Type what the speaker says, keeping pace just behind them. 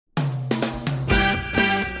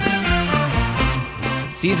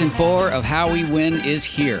Season 4 of How We Win is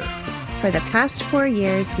here. For the past 4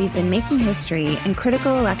 years, we've been making history in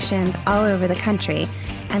critical elections all over the country.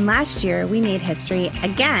 And last year, we made history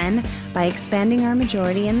again by expanding our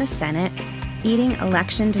majority in the Senate, eating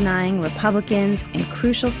election-denying Republicans in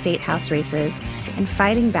crucial state house races, and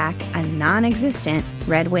fighting back a non-existent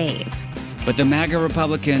red wave. But the MAGA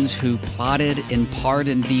Republicans who plotted and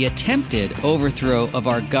pardoned the attempted overthrow of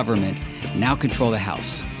our government now control the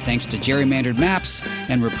House, thanks to gerrymandered maps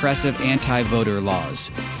and repressive anti-voter laws.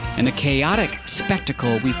 And the chaotic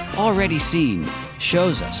spectacle we've already seen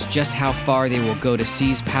shows us just how far they will go to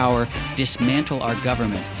seize power, dismantle our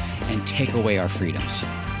government, and take away our freedoms.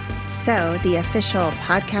 So, the official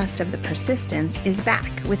podcast of The Persistence is back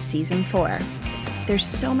with Season 4. There's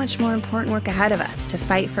so much more important work ahead of us to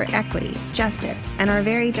fight for equity, justice, and our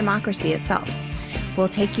very democracy itself. We'll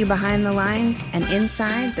take you behind the lines and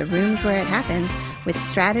inside the rooms where it happens with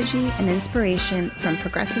strategy and inspiration from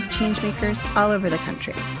progressive changemakers all over the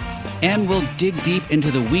country. And we'll dig deep into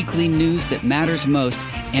the weekly news that matters most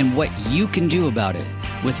and what you can do about it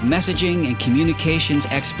with messaging and communications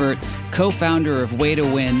expert, co-founder of Way to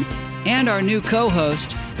Win, and our new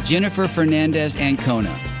co-host, Jennifer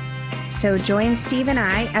Fernandez-Ancona. So join Steve and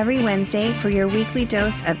I every Wednesday for your weekly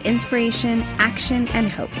dose of inspiration, action, and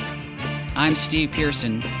hope. I'm Steve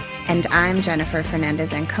Pearson. And I'm Jennifer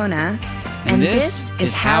Fernandez-Ancona. And this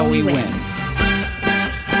is How We Win.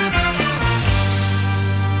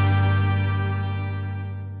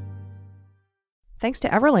 Thanks to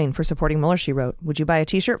Everlane for supporting Mueller, She Wrote. Would you buy a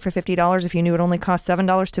t-shirt for $50 if you knew it only cost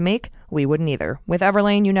 $7 to make? We wouldn't either. With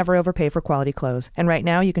Everlane, you never overpay for quality clothes. And right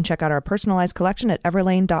now, you can check out our personalized collection at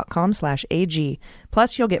everlane.com/AG.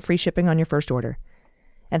 Plus, you'll get free shipping on your first order.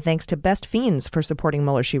 And thanks to Best Fiends for supporting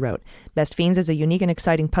Mueller, She Wrote. Best Fiends is a unique and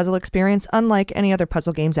exciting puzzle experience unlike any other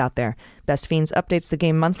puzzle games out there. Best Fiends updates the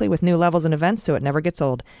game monthly with new levels and events so it never gets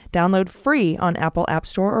old. Download free on Apple App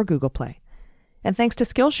Store or Google Play. And thanks to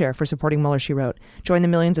Skillshare for supporting Mueller, She Wrote. Join the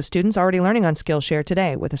millions of students already learning on Skillshare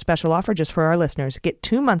today with a special offer just for our listeners. Get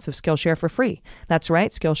 2 months of Skillshare for free. That's right,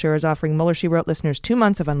 Skillshare is offering Mueller, She Wrote listeners 2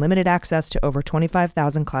 months of unlimited access to over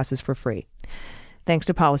 25,000 classes for free. Thanks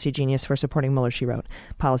to Policy Genius for supporting Mueller, She Wrote.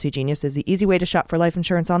 Policy Genius is the easy way to shop for life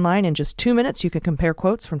insurance online. In just 2 minutes, you can compare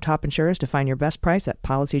quotes from top insurers to find your best price at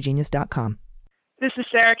policygenius.com. This is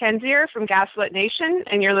Sarah Kenzier from Gaslit Nation,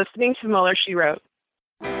 and you're listening to Mueller, She Wrote.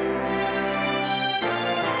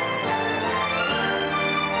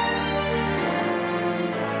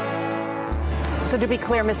 So to be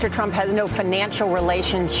clear, Mr. Trump has no financial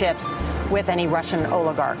relationships with any Russian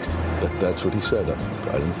oligarchs. That's what he said.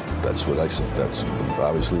 That's what I said. That's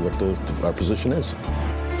obviously what our position is.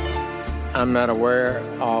 I'm not aware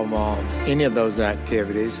of any of those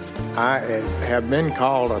activities. I have been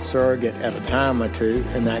called a surrogate at a time or two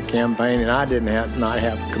in that campaign, and I did not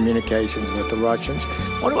have communications with the Russians.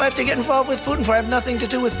 What do I have to get involved with Putin for? I have nothing to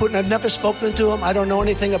do with Putin. I've never spoken to him. I don't know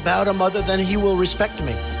anything about him other than he will respect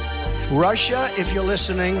me. Russia, if you're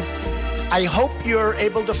listening, I hope you're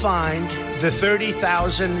able to find the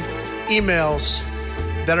 30,000 emails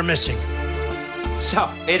that are missing.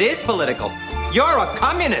 So, it is political. You're a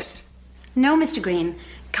communist. No, Mr. Green.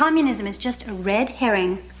 Communism is just a red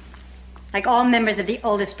herring. Like all members of the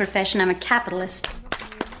oldest profession, I'm a capitalist.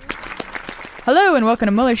 Hello and welcome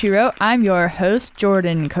to Mueller, She Wrote. I'm your host,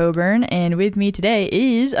 Jordan Coburn, and with me today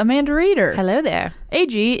is Amanda Reeder. Hello there.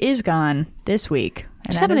 AG is gone this week.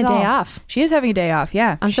 She's having a day off. She is having a day off,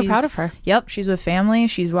 yeah. I'm so proud of her. Yep, she's with family.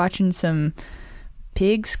 She's watching some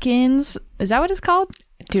Pigskins. Is that what it's called?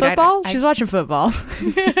 Dude, football? She's watching football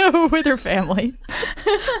with her family.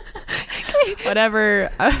 Whatever.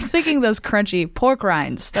 I was thinking those crunchy pork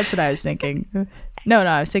rinds. That's what I was thinking. No,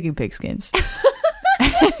 I was thinking Pigskins.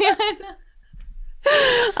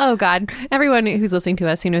 Oh, God. Everyone who's listening to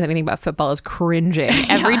us who knows anything about football is cringing.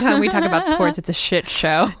 Every time we talk about sports, it's a shit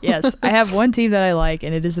show. Yes. I have one team that I like,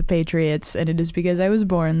 and it is the Patriots, and it is because I was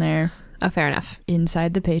born there. Oh, fair enough.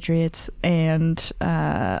 Inside the Patriots. And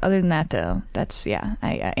other than that, though,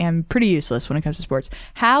 I am pretty useless when it comes to sports.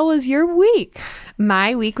 How was your week?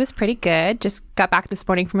 My week was pretty good. Just got back this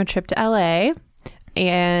morning from a trip to LA.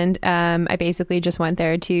 And I basically just went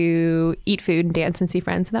there to eat food and dance and see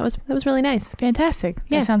friends. And that was really nice. Fantastic.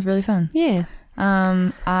 Yeah. That sounds really fun. Yeah.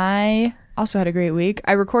 I also had a great week.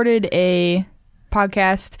 I recorded a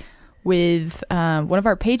podcast with one of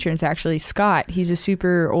our patrons, actually, Scott. He's a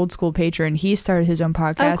super old school patron. He started his own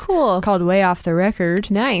podcast called Way Off the Record.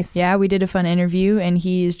 Nice. Yeah, we did a fun interview, and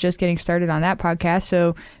he's just getting started on that podcast.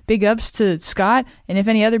 So big ups to Scott. And if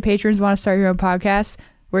any other patrons want to start your own podcast,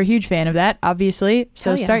 we're a huge fan of that, obviously.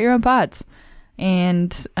 So start your own pods.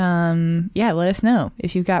 And let us know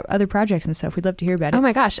if you've got other projects and stuff. We'd love to hear about it. Oh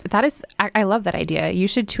my gosh, I love that idea. You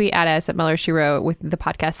should tweet at us at Mueller, She Wrote with the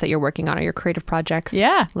podcast that you're working on or your creative projects.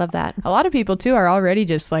 Yeah. Love that. A lot of people too are already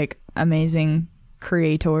just like amazing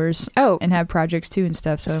creators and have projects too and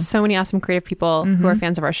stuff. So many awesome creative people who are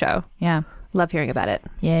fans of our show. Yeah. Love hearing about it.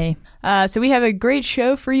 Yay. So we have a great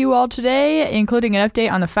show for you all today, including an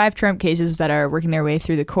update on the 5 Trump cases that are working their way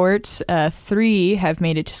through the courts. 3 have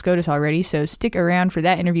made it to SCOTUS already, so stick around for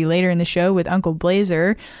that interview later in the show with Uncle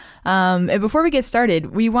Blazer. And before we get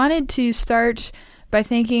started, we wanted to start by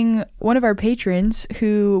thanking one of our patrons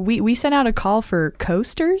who we sent out a call for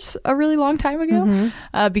coasters a really long time ago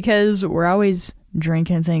because we're always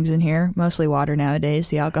drinking things in here, mostly water nowadays.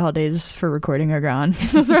 The alcohol days for recording are gone.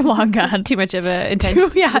 Those are long gone. Too much of an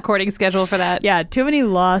intense recording schedule for that. Yeah, too many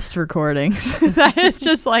lost recordings. That is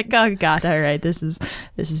just like, oh God, all right, this is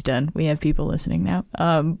done. We have people listening now.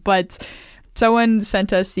 But someone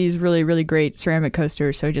sent us these really, really great ceramic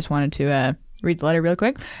coasters, so I just wanted to read the letter real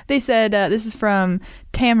quick. They said, this is from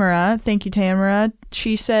Tamara. Thank you, Tamara.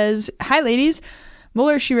 She says, "Hi, ladies.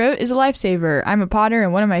 Mueller, She Wrote is a lifesaver. I'm a potter,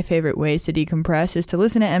 and one of my favorite ways to decompress is to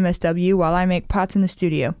listen to MSW while I make pots in the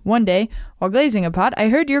studio. One day, while glazing a pot, I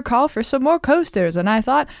heard your call for some more coasters, and I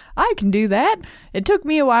thought, I can do that. It took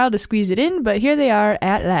me a while to squeeze it in, but here they are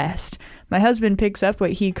at last. My husband picks up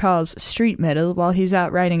what he calls street metal while he's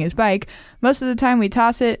out riding his bike. Most of the time we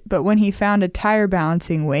toss it, but when he found a tire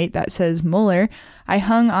balancing weight that says Mueller, I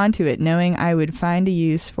hung onto it knowing I would find a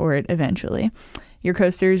use for it eventually. Your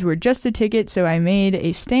coasters were just a ticket, so I made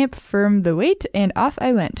a stamp from the weight, and off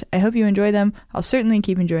I went. I hope you enjoy them. I'll certainly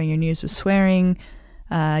keep enjoying your news with swearing.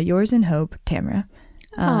 Yours in hope, Tamara."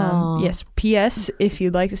 Yes, P.S. If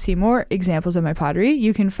you'd like to see more examples of my pottery,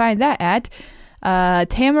 you can find that at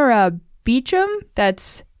Tamara Beecham.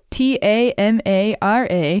 That's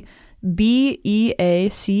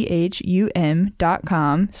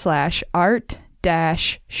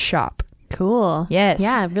TamaraBeachum.com/art-shop. Cool. Yes.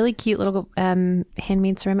 Yeah, really cute little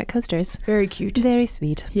handmade ceramic coasters. Very cute. Very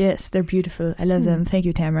sweet. Yes, they're beautiful. I love them. Thank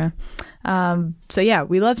you, Tamara. So yeah,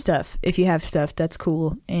 we love stuff. If you have stuff, that's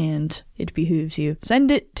cool, and it behooves you.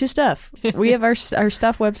 Send it to Stuff. We have our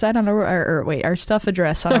stuff website on our stuff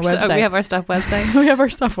address on our website. We have our stuff website. We have our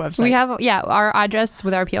stuff website. We have, our address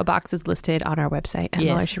with our PO box is listed on our website at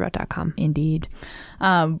MuellerSheWrote.com. Indeed.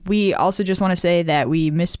 We also just want to say that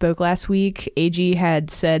we misspoke last week. AG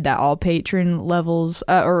had said that all patron levels,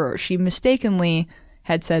 or she mistakenly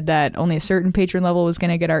had said that only a certain patron level was going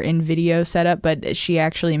to get our in-video setup, but she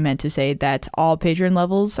actually meant to say that all patron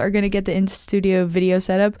levels are going to get the in-studio video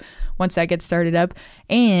setup once that gets started up.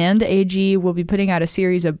 And AG will be putting out a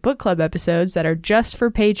series of book club episodes that are just for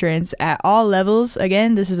patrons at all levels.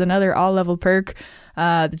 Again, this is another all-level perk.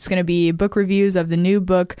 It's going to be book reviews of the new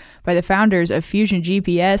book by the founders of Fusion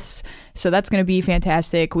GPS. So that's going to be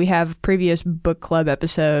fantastic. We have previous book club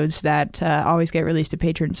episodes that always get released to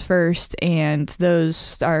patrons first, and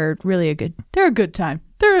those are really they're a good time.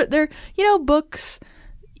 They're books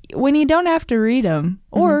when you don't have to read them,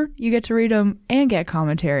 or you get to read them and get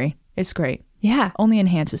commentary. It's great. Yeah. Only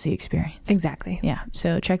enhances the experience. Exactly. Yeah.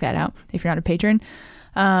 So check that out if you're not a patron.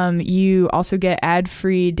 You also get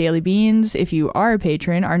ad-free Daily Beans if you are a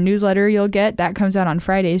patron. Our newsletter that comes out on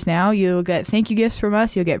Fridays now. You'll get thank you gifts from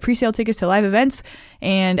us. You'll get pre-sale tickets to live events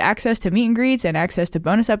and access to meet and greets and access to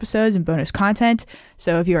bonus episodes and bonus content.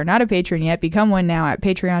 So if you are not a patron yet, become one now at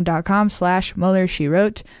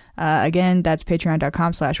patreon.com/MuellerSheWrote. Again, that's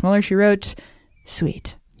patreon.com/MuellerSheWrote.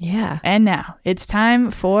 Sweet. Yeah. And now it's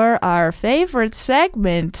time for our favorite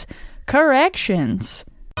segment, Corrections.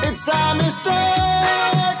 It's a mistake.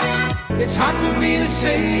 It's hard for me to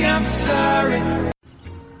say I'm sorry.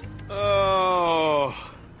 Oh,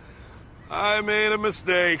 I made a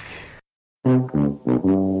mistake.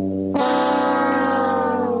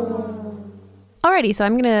 Alrighty, so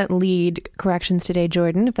I'm going to lead corrections today,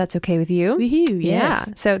 Jordan, if that's okay with you. Woohoo, yes.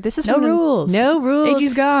 Yeah. So this is No rules.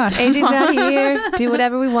 AG's gone. AG's not here. Do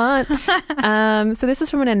whatever we want. So this is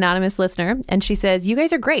from an anonymous listener, and she says, "You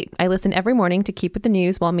guys are great. I listen every morning to keep with the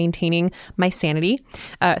news while maintaining my sanity.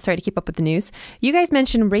 To keep up with the news. You guys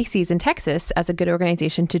mentioned Races in Texas as a good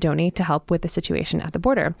organization to donate to help with the situation at the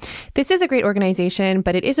border. This is a great organization,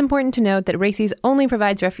 but it is important to note that Races only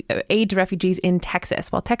provides aid to refugees in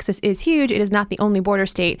Texas. While Texas is huge, it is not the only border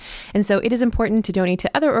state, and so it is important to donate to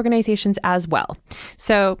other organizations as well."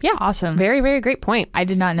 So yeah, awesome. Very, very great point. I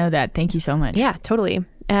did not know that. Thank you so much. Yeah, totally.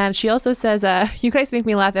 And she also says, "You guys make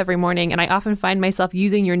me laugh every morning, and I often find myself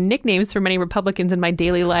using your nicknames for many Republicans in my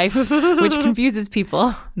daily life, which confuses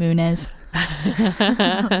people." Munez.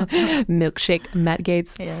 Milkshake Matt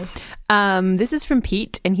Gaetz. Yes. This is from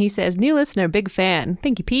Pete, and he says, new listener, big fan.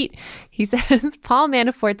 Thank you, Pete. He says, Paul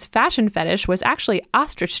Manafort's fashion fetish was actually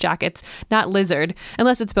ostrich jackets, not lizard,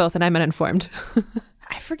 unless it's both, and I'm uninformed.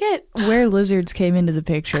 I forget where lizards came into the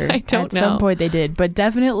picture. I don't At know. some point they did, but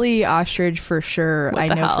definitely ostrich for sure. What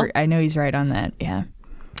the hell? I know he's right on that. Yeah.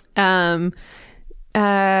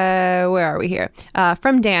 Where are we here?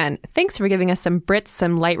 From Dan, thanks for giving us some Brits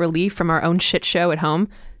some light relief from our own shit show at home.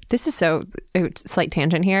 This is slight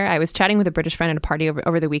tangent here. I was chatting with a British friend at a party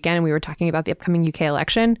over the weekend, and we were talking about the upcoming UK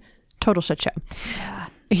election. Total shit show.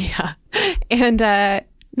 Yeah. And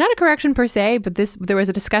not a correction per se, but there was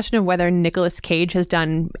a discussion of whether Nicolas Cage has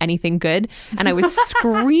done anything good, and I was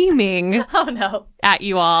screaming at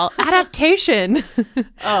you all. Adaptation.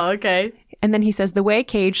 Oh, okay. And then he says, the way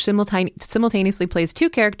Cage simultaneously plays two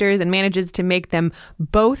characters and manages to make them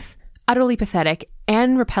both utterly pathetic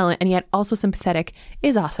and repellent and yet also sympathetic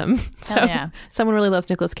is awesome. So someone really loves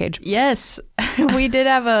Nicolas Cage. Yes.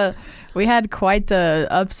 We had quite the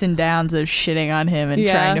ups and downs of shitting on him and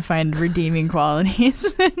trying to find redeeming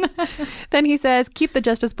qualities. Then he says, keep the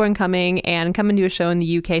Justice Born coming and come and do a show in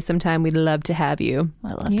the UK sometime. We'd love to have you.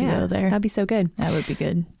 I'd love to go there. That'd be so good. That would be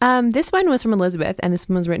good. This one was from Elizabeth, and this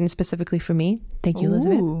one was written specifically for me. Thank you,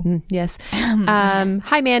 Elizabeth. Yes.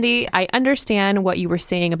 Hi, Mandy. I understand what you were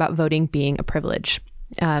saying about voting being a privilege.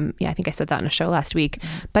 I think I said that on a show last week,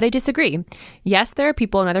 but I disagree. Yes, there are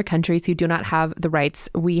people in other countries who do not have the rights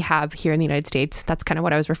we have here in the United States. That's kind of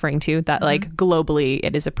what I was referring to, that like globally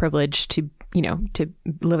it is a privilege to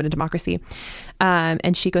live in a democracy.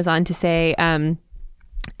 And she goes on to say,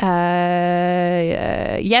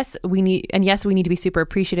 yes, we need to be super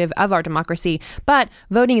appreciative of our democracy, but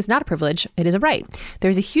voting is not a privilege. It is a right.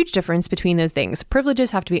 There's a huge difference between those things.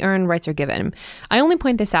 Privileges have to be earned, rights are given. I only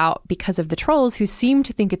point this out because of the trolls who seem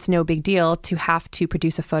to think it's no big deal to have to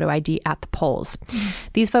produce a photo ID at the polls.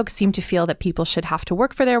 These folks seem to feel that people should have to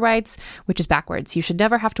work for their rights, which is backwards. You should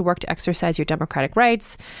never have to work to exercise your democratic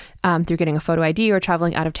rights through getting a photo ID or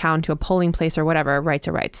traveling out of town to a polling place or whatever. Rights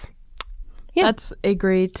are rights. Yeah. That's a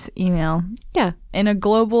great email. Yeah. In a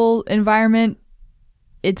global environment,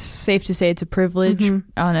 it's safe to say it's a privilege.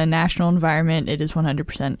 On a national environment, it is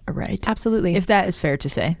 100% a right. Absolutely. If that is fair to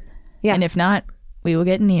say. Yeah. And if not, we will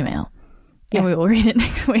get an email. And we will read it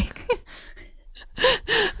next week.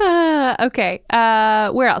 Okay.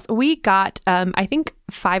 Where else? We got, I think,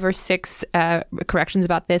 5 or 6 corrections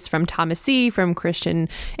about this from Thomas C., from Christian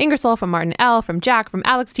Ingersoll, from Martin L., from Jack, from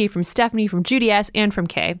Alex T., from Stephanie, from Judy S., and from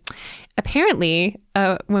Kay. Apparently,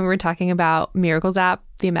 when we were talking about Miracles app,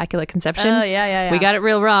 the Immaculate Conception, we got it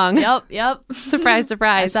real wrong. Yep. Surprise,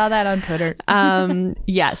 surprise. I saw that on Twitter.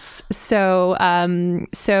 Yes. So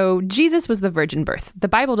Jesus was the virgin birth. The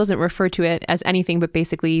Bible doesn't refer to it as anything but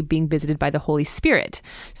basically being visited by the Holy Spirit.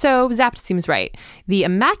 So Zapt seems right. The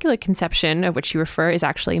Immaculate Conception, of which you refer, is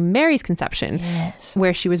actually Mary's conception,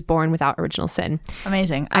 where she was born without original sin.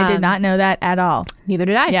 Amazing. I did not know that at all. Neither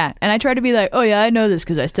did I. Yeah. And I tried to be like, oh yeah, I know this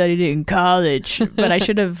because I studied it in college. But I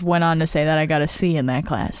should have went on to say that I got a C in that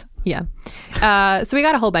class. Yeah. So we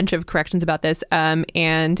got a whole bunch of corrections about this. And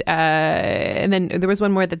then there was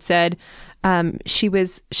one more that said she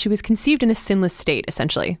was conceived in a sinless state,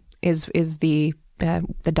 essentially, is the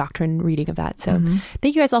doctrine reading of that. So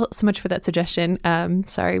thank you guys all so much for that suggestion.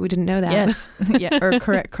 Sorry, we didn't know that. Yes. Yeah. Or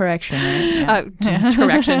correction. Right? Yeah.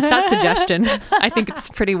 Correction. That suggestion. I think it's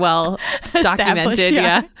pretty well documented.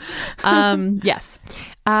 Yeah. Yes.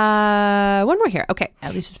 One more here. Okay.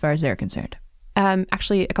 At least as far as they're concerned.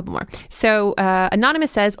 Actually, a couple more. So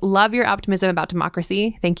Anonymous says, love your optimism about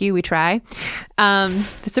democracy. Thank you. We try. The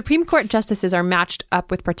Supreme Court justices are matched up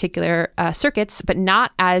with particular circuits, but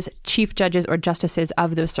not as chief judges or justices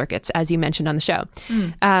of those circuits, as you mentioned on the show.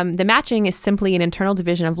 The matching is simply an internal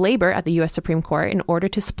division of labor at the U.S. Supreme Court in order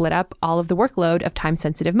to split up all of the workload of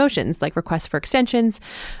time-sensitive motions, like requests for extensions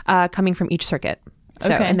coming from each circuit.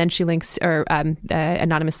 So, and then she links, or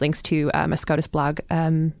Anonymous links to a SCOTUS blog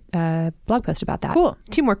post about that. Cool.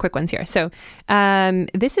 2 more quick ones here. So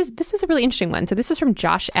this was a really interesting one. So this is from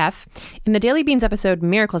Josh F. In the Daily Beans episode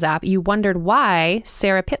Miracles app, you wondered why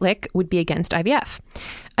Sarah Pitlick would be against IVF.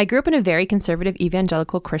 I grew up in a very conservative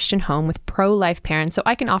evangelical Christian home with pro-life parents, so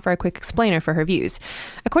I can offer a quick explainer for her views.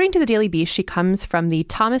 According to the Daily Beast, she comes from the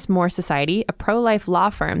Thomas More Society, a pro-life law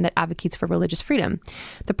firm that advocates for religious freedom.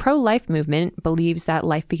 The pro-life movement believes that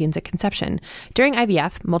life begins at conception. During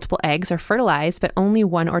IVF, multiple eggs are fertilized, but only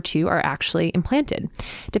 1 or 2 are actually implanted.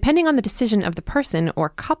 Depending on the decision of the person or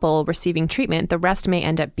couple receiving treatment, the rest may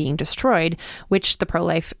end up being destroyed, which the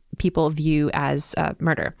pro-life people view as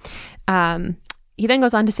murder. he then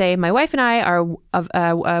goes on to say, my wife and I are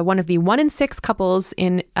one of the 1 in 6 couples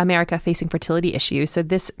in America facing fertility issues. So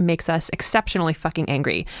this makes us exceptionally fucking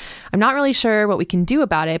angry. I'm not really sure what we can do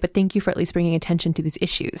about it, but thank you for at least bringing attention to these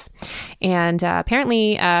issues. And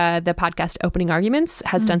apparently the podcast Opening Arguments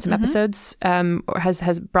has done some episodes, or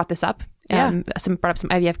has brought this up. Brought up some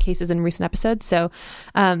IVF cases in recent episodes. So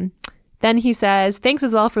then he says, thanks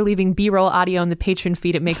as well for leaving B-roll audio in the Patreon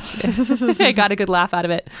feed. It makes, I got a good laugh out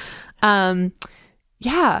of it. That's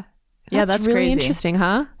really crazy. Interesting,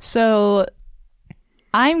 huh? So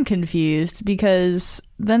I'm confused because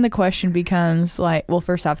then the question becomes like, well,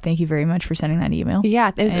 first off, thank you very much for sending that email.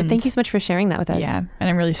 Yeah, thank you so much for sharing that with us. Yeah, and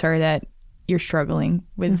I'm really sorry that you're struggling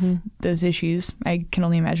with those issues. I can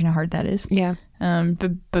only imagine how hard that is. Yeah.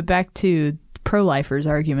 But back to pro-lifers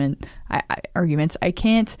arguments. I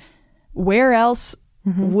can't. Where else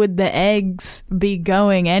would the eggs be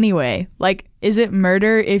going anyway? Like, is it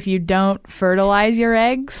murder if you don't fertilize your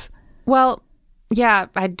eggs? Well, yeah,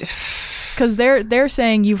 because they're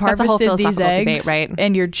saying you've harvested these eggs, debate, right?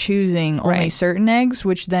 And you're choosing only certain eggs,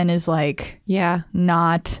 which then is like,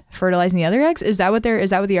 not fertilizing the other eggs. Is that what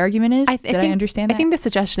the argument is? Did I understand that? I think the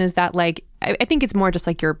suggestion is that, like, I think it's more just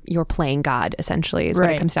like you're playing God, essentially, is what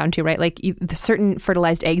it comes down to, right? Like the certain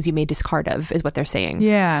fertilized eggs you may discard of is what they're saying.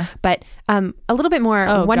 Yeah. But a little bit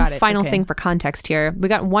more, one final thing for context here. We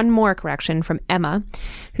got one more correction from Emma,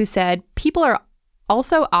 who said, people are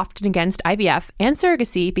also often against IVF and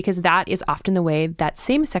surrogacy because that is often the way that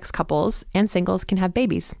same-sex couples and singles can have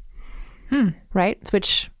babies. Right?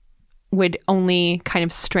 Which would only kind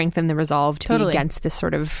of strengthen the resolve to be against this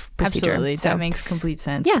sort of procedure. Absolutely. So, that makes complete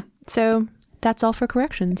sense. Yeah. So that's all for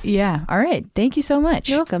corrections. Yeah. All right. Thank you so much.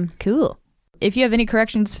 You're welcome. Cool. If you have any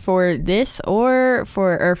corrections for this or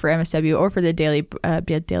for MSW or for the Daily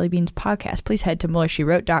Beans podcast, please head to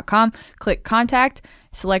MullerSheWrote.com, click contact,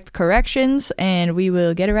 select corrections, and we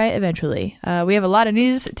will get it right eventually. We have a lot of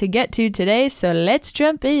news to get to today, so let's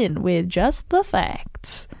jump in with just the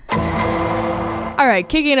facts. All right,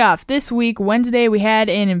 kicking it off. This week, Wednesday, we had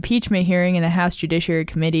an impeachment hearing in the House Judiciary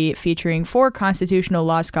Committee featuring 4 constitutional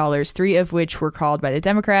law scholars, 3 of which were called by the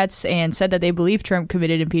Democrats and said that they believe Trump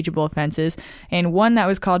committed impeachable offenses, and 1 that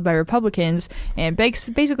was called by Republicans and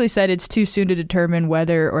basically said it's too soon to determine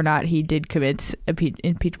whether or not he did commit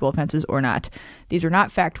impeachable offenses or not. These were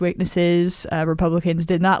not fact witnesses. Republicans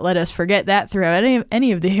did not let us forget that throughout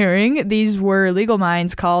any of the hearing. These were legal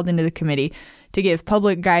minds called into the committee to give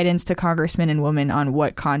public guidance to congressmen and women on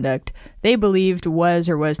what conduct they believed was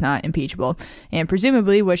or was not impeachable, and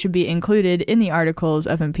presumably what should be included in the articles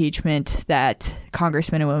of impeachment that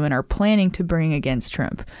congressmen and women are planning to bring against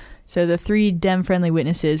Trump. So the 3 Dem-friendly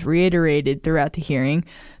witnesses reiterated throughout the hearing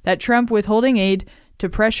that Trump withholding aid to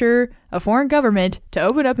pressure a foreign government to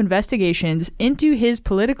open up investigations into his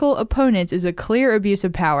political opponents is a clear abuse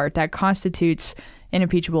of power that constitutes an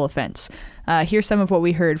impeachable offense. Here's some of what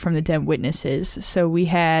we heard from the Dem witnesses. So we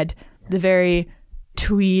had the very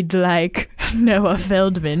tweed-like Noah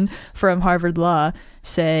Feldman from Harvard Law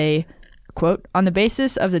say, quote, on the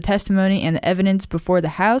basis of the testimony and the evidence before the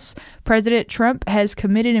House, President Trump has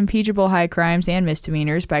committed impeachable high crimes and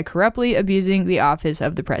misdemeanors by corruptly abusing the office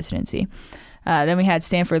of the presidency. Then we had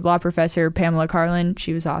Stanford law professor Pamela Karlan.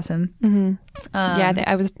 She was awesome.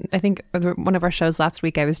 I think one of our shows last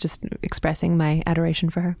week, I was just expressing my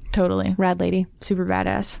adoration for her. Totally. Rad lady. Super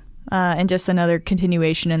badass. And just another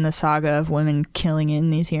continuation in the saga of women killing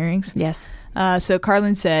in these hearings. Yes. So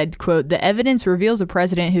Karlan said, quote, the evidence reveals a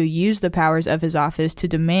president who used the powers of his office to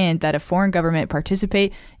demand that a foreign government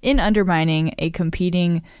participate in undermining a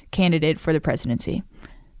competing candidate for the presidency.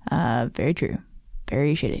 Very true.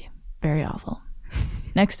 Very shitty. Very awful.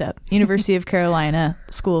 Next up, University of Carolina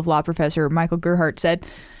School of Law professor Michael Gerhardt said,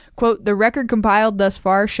 quote, the record compiled thus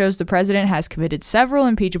far shows the president has committed several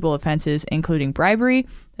impeachable offenses, including bribery,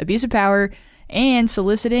 abuse of power, and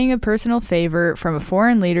soliciting a personal favor from a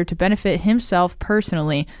foreign leader to benefit himself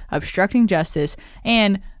personally, obstructing justice,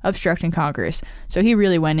 and obstructing Congress. So he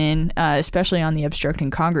really went in, especially on the obstructing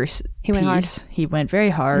Congress He went hard. He went very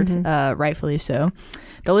hard, rightfully so.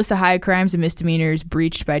 The list of high crimes and misdemeanors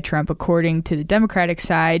breached by Trump, according to the Democratic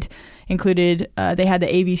side, included, they had the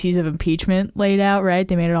ABCs of impeachment laid out, right?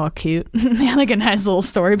 They made it all cute. They had like a nice little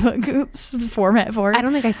storybook format for it. I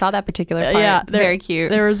don't think I saw that particular part. Very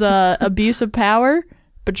cute. There was abuse of power,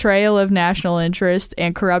 betrayal of national interest,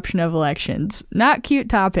 and corruption of elections. Not cute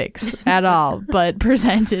topics at all, but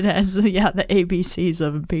presented as, the ABCs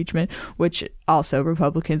of impeachment, which also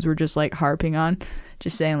Republicans were just like harping on.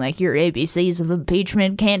 Just saying, like, your ABCs of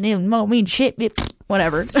impeachment can't even mean shit.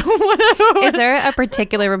 Whatever. Is there a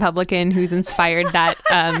particular Republican who's inspired that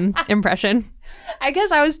impression? I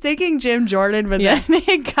guess I was thinking Jim Jordan, but then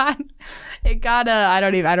it got I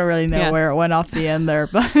don't really know where it went off the end there,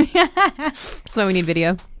 but That's why we need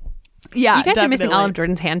video. Yeah, you guys definitely. are missing Olive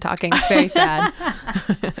Jordan's hand talking. It's very sad.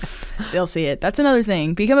 They'll see it. That's another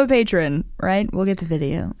thing. Become a patron, right? We'll get the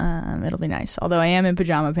video. It'll be nice. Although I am in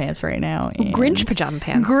pajama pants right now. Grinch pajama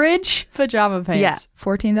pants. Grinch pajama pants. Yeah.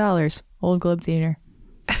 $14. Old Globe Theater.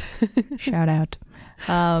 Shout out.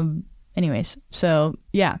 Anyways, so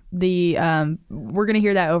yeah, we're gonna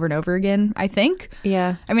hear that over and over again, I think.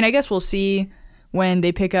 Yeah. I mean, I guess we'll see when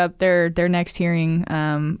they pick up their next hearing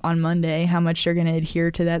on Monday how much they're gonna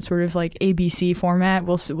adhere to that sort of like ABC format.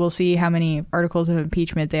 We'll see how many articles of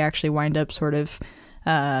impeachment they actually wind up sort of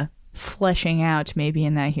fleshing out maybe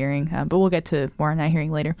in that hearing. But we'll get to more on that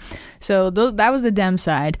hearing later. So that was the Dem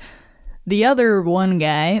side. The other one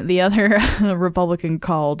guy, the other Republican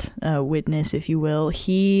called witness, if you will,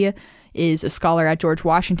 he is a scholar at George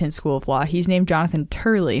Washington School of Law. He's named Jonathan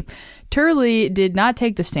Turley. Turley did not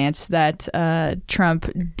take the stance that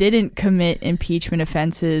Trump didn't commit impeachment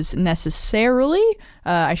offenses necessarily.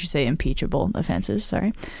 I should say impeachable offenses,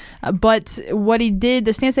 sorry. But what he did,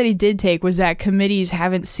 the stance that he did take was that committees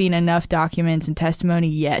haven't seen enough documents and testimony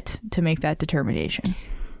yet to make that determination.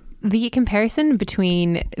 The comparison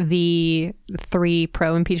between the 3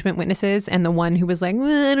 pro-impeachment witnesses and the one who was like,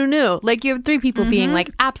 I don't know. Like, you have 3 people being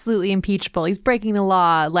like, absolutely impeachable. He's breaking the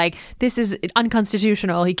law. Like, this is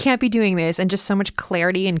unconstitutional. He can't be doing this. And just so much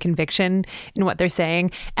clarity and conviction in what they're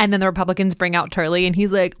saying. And then the Republicans bring out Turley and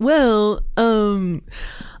he's like, well,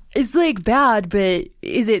 it's like bad, but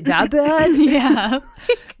is it that bad? Yeah.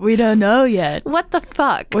 We don't know yet. What the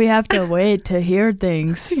fuck? We have to wait to hear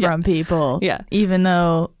things from people. Yeah. Even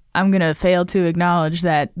though I'm going to fail to acknowledge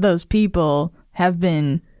that those people have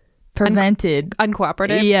been prevented.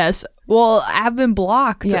 Uncooperative? Yes. Well, have been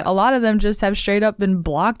blocked. Yeah. A lot of them just have straight up been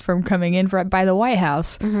blocked from coming in by the White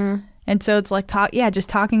House. Mm-hmm. And so it's like, just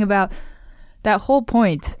talking about that whole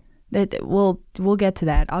point. That we'll get to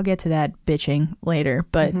that. I'll get to that bitching later.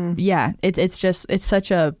 But yeah, it's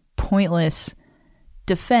such a pointless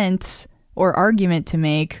defense or argument to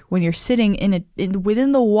make when you're sitting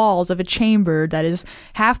within the walls of a chamber that is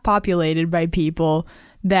half populated by people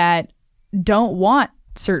that don't want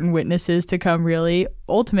certain witnesses to come, really,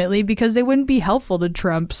 ultimately, because they wouldn't be helpful to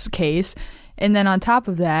Trump's case. And then on top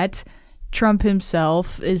of that, Trump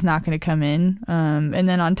himself is not going to come in. And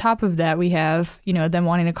then on top of that, we have, them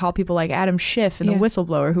wanting to call people like Adam Schiff and the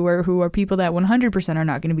whistleblower, who are people that 100% are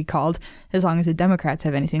not going to be called as long as the Democrats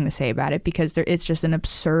have anything to say about it, because it's just an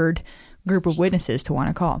absurd group of witnesses to want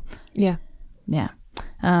to call. Yeah. Yeah.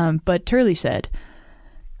 But Turley said,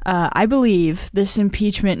 I believe this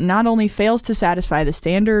impeachment not only fails to satisfy the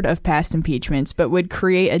standard of past impeachments, but would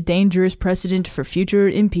create a dangerous precedent for future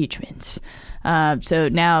impeachments. So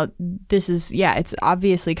now this is, it's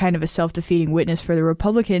obviously kind of a self-defeating witness for the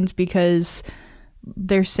Republicans, because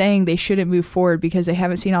they're saying they shouldn't move forward because they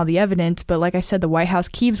haven't seen all the evidence. But like I said, the White House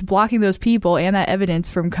keeps blocking those people and that evidence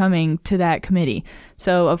from coming to that committee.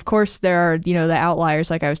 So of course there are, the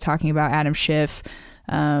outliers, like I was talking about, Adam Schiff,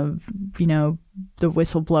 the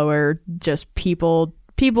whistleblower, just people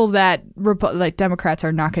that like Democrats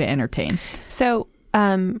are not going to entertain. So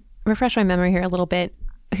refresh my memory here a little bit.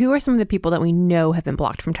 Who are some of the people that we know have been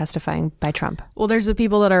blocked from testifying by Trump? Well, there's the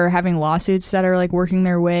people that are having lawsuits that are like working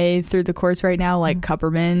their way through the courts right now, like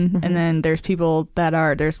Kupperman. And then there's people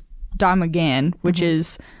there's Don McGahn, which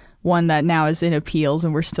is one that now is in appeals,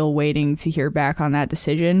 and we're still waiting to hear back on that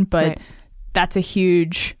decision. But that's a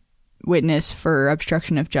huge witness for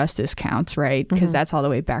obstruction of justice counts, right? Because that's all the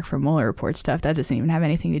way back from Mueller report stuff. That doesn't even have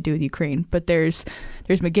anything to do with Ukraine. But there's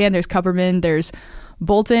McGahn, there's Kupperman, there's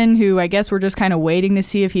Bolton, who I guess we're just kind of waiting to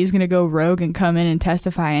see if he's going to go rogue and come in and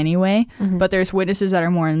testify anyway. But there's witnesses that are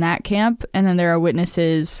more in that camp. And then there are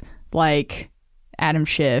witnesses like Adam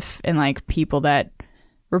Schiff and like people that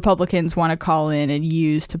Republicans want to call in and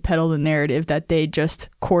use to peddle the narrative that they just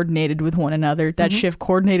coordinated with one another, that Schiff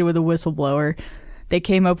coordinated with a whistleblower. They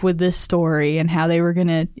came up with this story and how they were going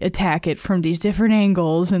to attack it from these different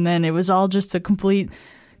angles. And then it was all just a complete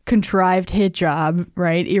contrived hit job,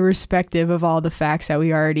 right? Irrespective of all the facts that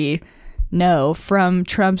we already know from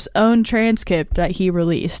Trump's own transcript that he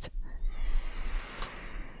released.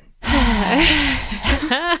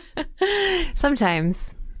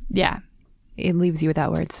 Sometimes. Yeah. It leaves you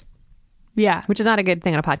without words. Yeah. Which is not a good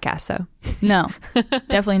thing on a podcast, so. No,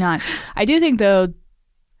 definitely not. I do think, though,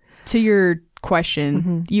 to your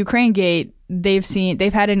question, Ukraine Gate,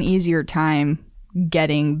 they've had an easier time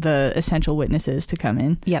getting the essential witnesses to come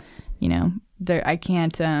in. Yep. I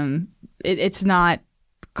can't, it's not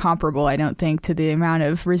comparable, I don't think, to the amount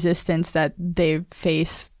of resistance that they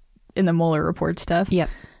face in the Mueller report stuff. Yep.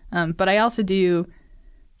 But I also do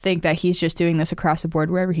think that he's just doing this across the board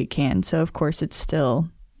wherever he can. So of course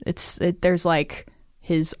there's like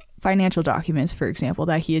his financial documents, for example,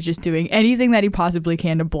 that he is just doing anything that he possibly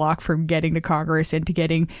can to block from getting to Congress and to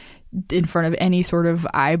getting in front of any sort of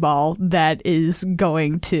eyeball that is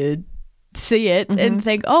going to see it and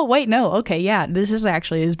think, oh, wait, no, okay, yeah, this is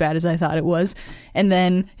actually as bad as I thought it was. And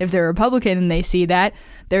then if they're Republican and they see that,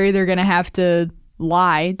 they're either going to have to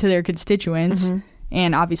lie to their constituents,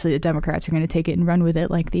 and obviously the Democrats are going to take it and run with it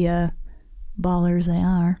like the ballers they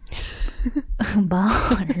are.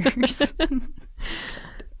 Ballers.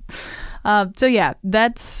 So yeah,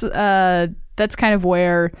 that's kind of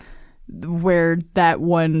where that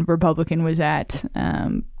one Republican was at.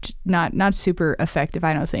 Not super effective,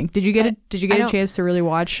 I don't think. Did you get a chance to really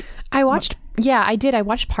watch? I watched. Yeah, I did. I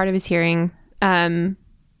watched part of his hearing. I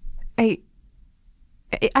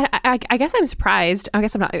guess I'm surprised. I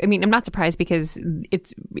guess I'm not. I mean, I'm not surprised because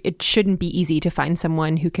it shouldn't be easy to find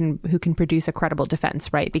someone who can produce a credible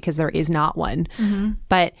defense, right? Because there is not one.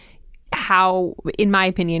 But how, in my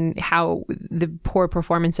opinion, how the poor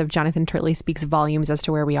performance of Jonathan Turley speaks volumes as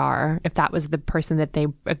to where we are. If that was the person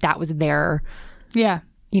if that was their, yeah,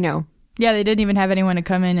 yeah, they didn't even have anyone to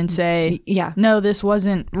come in and say, no, this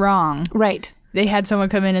wasn't wrong. Right. They had someone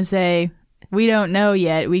come in and say, we don't know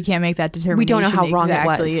yet. We can't make that determination. We don't know how wrong it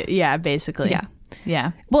was. Yeah, basically.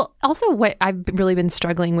 Yeah. Well, also what I've really been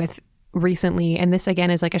struggling with recently, and this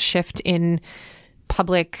again is like a shift in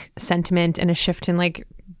public sentiment and a shift in like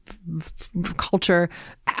culture,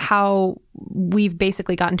 how we've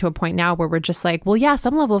basically gotten to a point now where we're just like, well, yeah,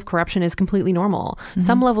 some level of corruption is completely normal.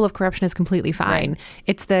 Some level of corruption is completely fine. Right.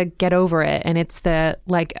 It's the get over it, and it's the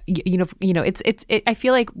like, it's I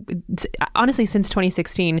feel like honestly since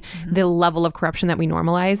 2016, the level of corruption that we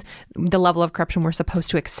normalize, the level of corruption we're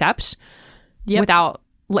supposed to accept without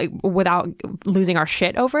losing our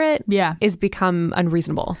shit over it, is become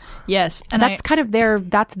unreasonable. Yes. And that's kind of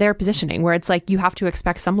their positioning, where it's like, you have to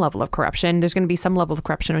expect some level of corruption. There's going to be some level of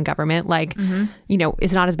corruption in government. Like,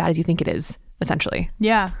 it's not as bad as you think it is, essentially.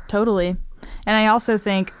 Yeah, totally. And I also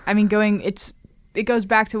think, I mean, it goes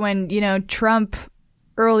back to when, Trump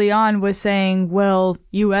early on was saying, well,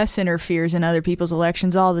 U.S. interferes in other people's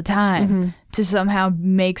elections all the time, to somehow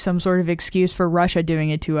make some sort of excuse for Russia doing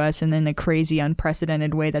it to us, and then the crazy,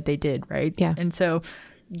 unprecedented way that they did, right? Yeah. And so,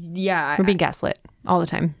 yeah. We're being gaslit all the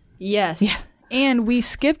time. Yes. Yeah. And we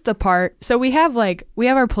skipped the part. So we have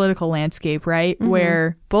our political landscape, right?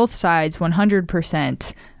 Where both sides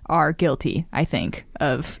 100% are guilty, I think,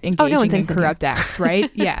 of engaging in corrupt acts,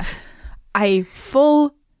 right? Yeah. I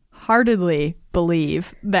full-heartedly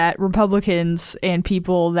believe that Republicans and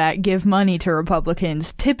people that give money to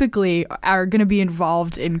Republicans typically are going to be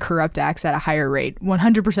involved in corrupt acts at a higher rate.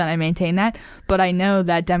 100% I maintain that. But I know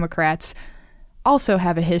that Democrats also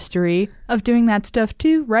have a history of doing that stuff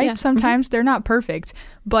too, right? Yeah. Sometimes they're not perfect.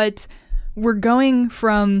 But we're going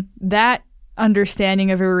from that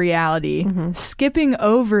understanding of a reality, skipping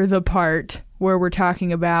over the part where we're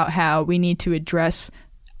talking about how we need to address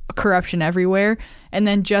corruption everywhere, and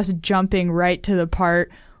then just jumping right to the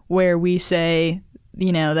part where we say,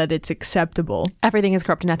 that it's acceptable. Everything is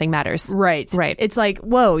corrupt and nothing matters. Right. It's like,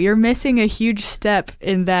 whoa, you're missing a huge step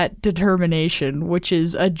in that determination, which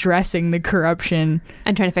is addressing the corruption.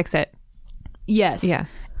 And trying to fix it. Yes. Yeah.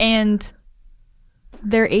 And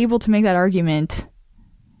they're able to make that argument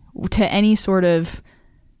to any sort of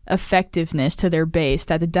effectiveness to their base,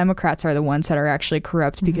 that the Democrats are the ones that are actually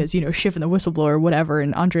corrupt because, Schiff and the whistleblower, whatever,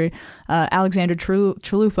 and Alexander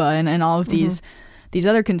Chalupa and all of these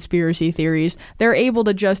other conspiracy theories, they're able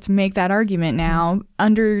to just make that argument now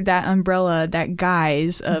under that umbrella, that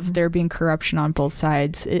guise of there being corruption on both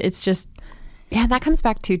sides. It's just... Yeah, that comes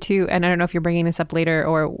back to, too, and I don't know if you're bringing this up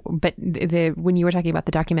later, but when you were talking about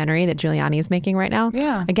the documentary that Giuliani is making right now,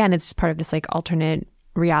 again, it's part of this like alternate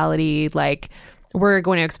reality, like, we're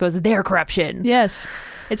going to expose their corruption. Yes.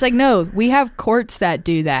 It's like, no, we have courts that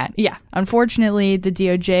do that. Yeah. Unfortunately, the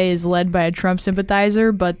DOJ is led by a Trump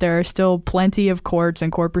sympathizer, but there are still plenty of courts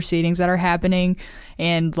and court proceedings that are happening,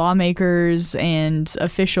 and lawmakers and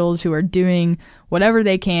officials who are doing whatever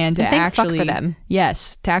they can to actually... fuck for them.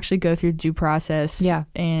 Yes, to actually go through the due process. Yeah.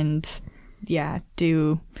 And,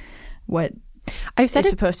 do what... I've said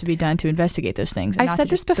it's supposed to be done to investigate those things. And I've said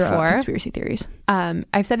this before. Conspiracy theories.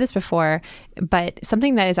 I've said this before, but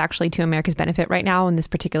something that is actually to America's benefit right now in this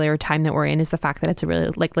particular time that we're in is the fact that it's a really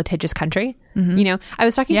like litigious country. I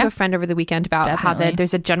was talking to a friend over the weekend about how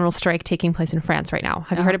there's a general strike taking place in France right now.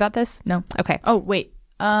 Have you heard about this? No. Okay. Oh wait.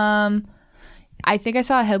 I think I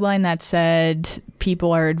saw a headline that said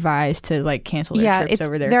people are advised to like cancel their trips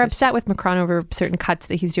over there. They're upset with Macron over certain cuts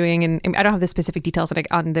that he's doing, and I don't have the specific details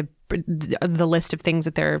on the list of things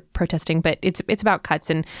that they're protesting, but it's about cuts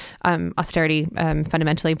and austerity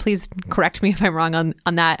fundamentally. Please correct me if I'm wrong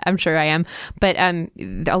on that. I'm sure I am, but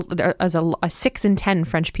as a 6 in 10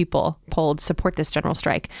 French people polled support this general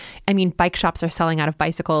strike. I mean, bike shops are selling out of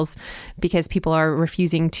bicycles because people are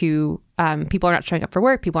refusing to. People are not showing up for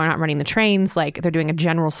work. People are not running the trains. Like, they're doing a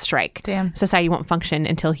general strike. Damn. Society won't function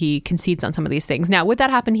until he concedes on some of these things. Now, would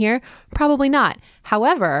that happen here? Probably not.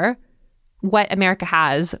 However, what America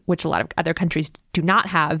has, which a lot of other countries do not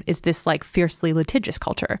have, is this like fiercely litigious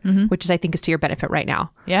culture, which is, I think, is to your benefit right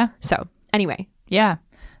now. Yeah. So anyway. Yeah.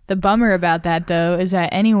 The bummer about that, though, is that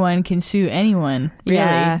anyone can sue anyone, really.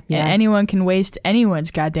 Yeah. And anyone can waste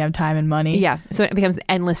anyone's goddamn time and money. Yeah. So it becomes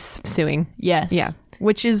endless suing. Yes. Yeah.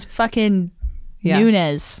 Which is fucking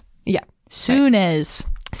Nunes. Yeah. Souness.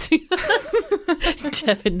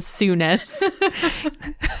 Devin Souness.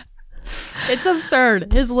 It's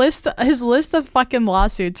absurd. His list of fucking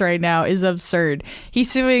lawsuits right now is absurd.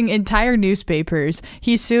 He's suing entire newspapers.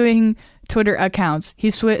 He's suing Twitter accounts.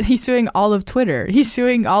 He's suing all of Twitter. He's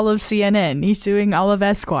suing all of CNN. He's suing all of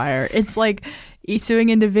Esquire. It's like he's suing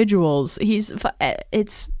individuals.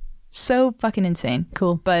 It's so fucking insane.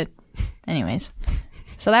 Cool. But anyways,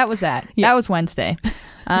 so that was that. Yeah. That was Wednesday.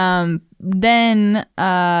 Then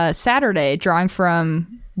Saturday, drawing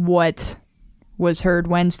from what was heard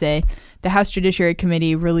Wednesday, the House Judiciary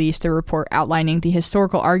Committee released a report outlining the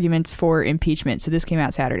historical arguments for impeachment. So this came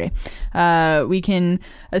out Saturday. We can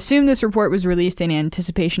assume this report was released in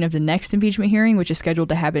anticipation of the next impeachment hearing, which is scheduled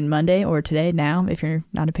to happen Monday or today now, if you're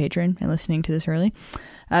not a patron and listening to this early.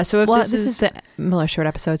 This is the Miller Short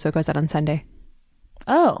episode, so it goes out on Sunday.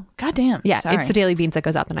 Oh, goddamn. Yeah, Sorry. It's the Daily Beans that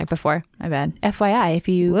goes out the night before. My bad. FYI, if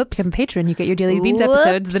you become a patron, you get your Daily Beans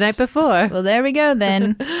episodes the night before. Well, there we go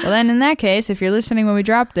then. Well, then in that case, if you're listening when we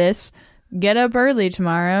drop this, get up early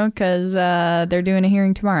tomorrow because they're doing a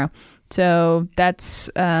hearing tomorrow. So that's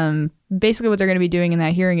basically what they're going to be doing in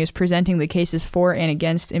that hearing is presenting the cases for and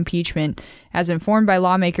against impeachment as informed by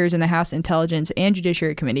lawmakers in the House Intelligence and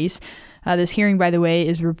Judiciary Committees. This hearing, by the way,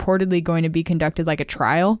 is reportedly going to be conducted like a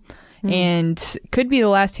trial. And could be the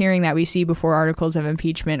last hearing that we see before articles of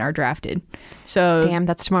impeachment are drafted. So, damn,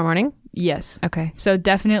 that's tomorrow morning? Yes. Okay. So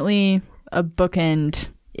definitely a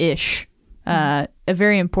bookend-ish. A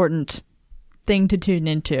very important thing to tune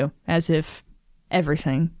into, as if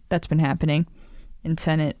everything that's been happening in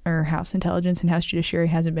Senate or House Intelligence and House Judiciary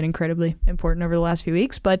hasn't been incredibly important over the last few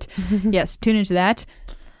weeks. But yes, tune into that.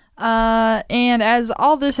 And as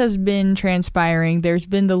all this has been transpiring, there's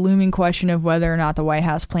been the looming question of whether or not the White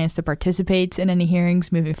House plans to participate in any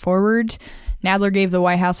hearings moving forward. Nadler gave the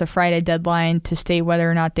White House a Friday deadline to state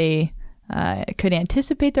whether or not they could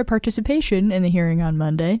anticipate their participation in the hearing on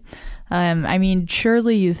Monday. I mean,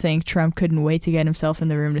 surely you think Trump couldn't wait to get himself in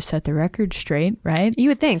the room to set the record straight, right? You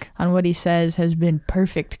would think. On what he says has been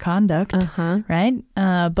perfect conduct, right?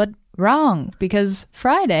 But wrong, because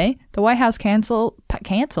Friday, the White House cancel.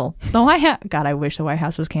 The White House, God, I wish the White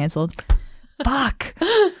House was canceled. Fuck.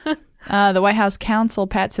 The White House counsel,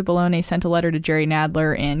 Pat Cipollone, sent a letter to Jerry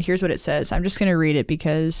Nadler, and here's what it says. I'm just going to read it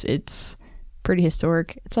because it's pretty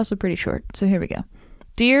historic. It's also pretty short, so here we go.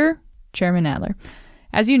 Dear Chairman Nadler,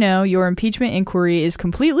 as you know, your impeachment inquiry is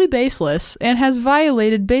completely baseless and has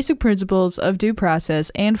violated basic principles of due process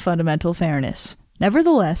and fundamental fairness.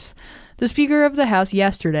 Nevertheless, the Speaker of the House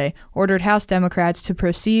yesterday ordered House Democrats to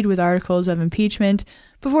proceed with articles of impeachment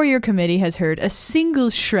before your committee has heard a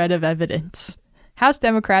single shred of evidence. House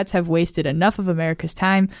Democrats have wasted enough of America's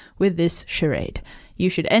time with this charade. You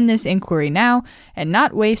should end this inquiry now and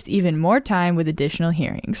not waste even more time with additional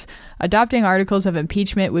hearings. Adopting articles of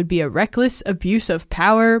impeachment would be a reckless abuse of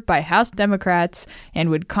power by House Democrats and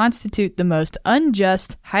would constitute the most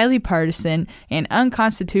unjust, highly partisan, and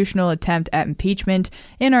unconstitutional attempt at impeachment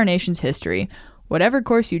in our nation's history. Whatever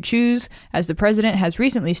course you choose, as the president has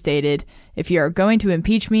recently stated, if you are going to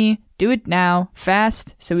impeach me, do it now,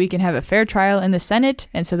 fast, so we can have a fair trial in the Senate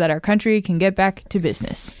and so that our country can get back to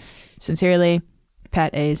business. Sincerely,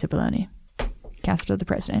 Pat A. Cipollone, counsel to the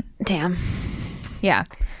president. Damn. Yeah.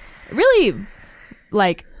 Really,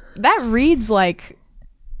 like, that reads like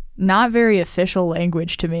not very official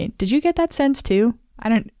language to me. Did you get that sense too?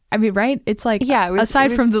 I mean, right? It's like, yeah, it was,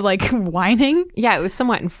 aside from the like whining. Yeah, it was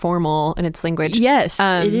somewhat informal in its language. Yes,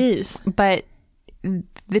 it is. But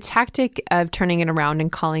the tactic of turning it around and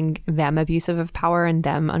calling them abusive of power and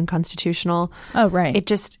them unconstitutional. Oh, right.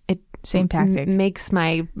 Same tactic. Makes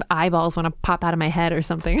my eyeballs want to pop out of my head or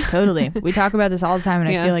something. Totally. We talk about this all the time,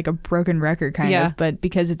 and Yeah. I feel like a broken record kind of, but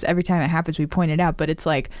because it's every time it happens, we point it out, but it's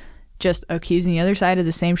like just accusing the other side of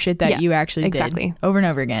the same shit that you actually did over and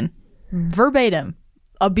over again. Verbatim.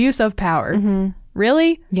 Abuse of power.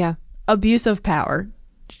 Really? Yeah. Abuse of power.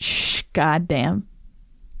 Goddamn.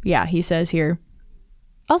 Yeah, he says here.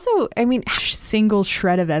 Also, I mean, single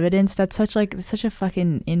shred of evidence. That's such a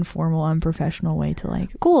fucking informal, unprofessional way to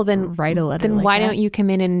then write a letter. Then like why that. don't you come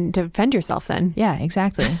in and defend yourself then? Yeah,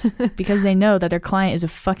 exactly. Because they know that their client is a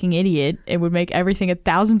fucking idiot. It would make everything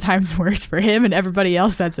 1,000 times worse for him and everybody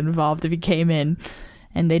else that's involved if he came in,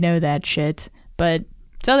 and they know that shit. But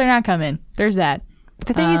so they're not coming. There's that.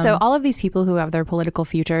 The thing is, though, all of these people who have their political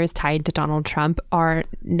futures tied to Donald Trump are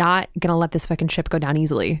not going to let this fucking ship go down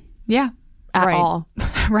easily. Yeah. At all.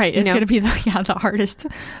 Right. You It's know? going to be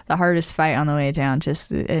the hardest fight on the way down.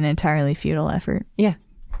 Just an entirely futile effort. Yeah.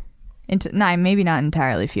 Maybe not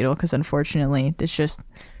entirely futile, because unfortunately, there's just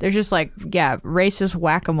racist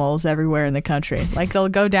whack-a-moles everywhere in the country. Like they'll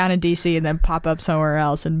go down in DC and then pop up somewhere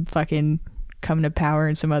else and fucking come to power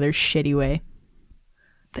in some other shitty way.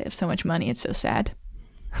 They have so much money. It's so sad.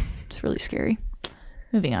 It's really scary.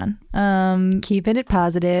 Moving on. Keeping it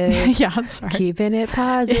positive. Yeah, I'm sorry. Keeping it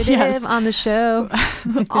positive on the show.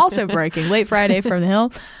 Also breaking, late Friday from the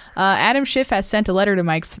Hill. Adam Schiff has sent a letter to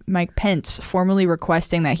Mike Pence formally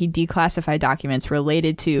requesting that he declassify documents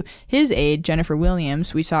related to his aide, Jennifer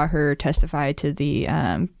Williams. We saw her testify to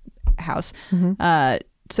the House.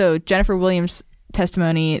 So Jennifer Williams'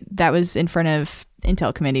 testimony, that was in front of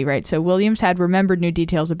Intel Committee, right? So Williams had remembered new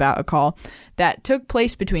details about a call that took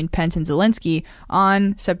place between Pence and Zelensky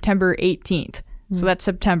on September 18th. So that's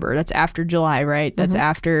September. That's after July, right? That's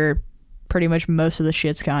after pretty much most of the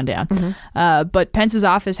shit's gone down. But Pence's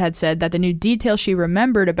office had said that the new details she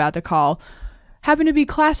remembered about the call happened to be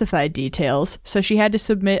classified details, so she had to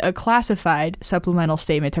submit a classified supplemental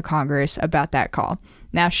statement to Congress about that call.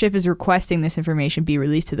 Now, Schiff is requesting this information be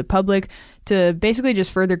released to the public to basically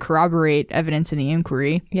just further corroborate evidence in the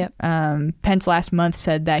inquiry. Yep. Pence last month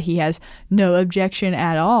said that he has no objection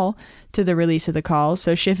at all to the release of the call,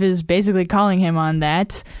 so Schiff is basically calling him on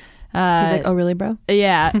that. He's like, oh, really, bro?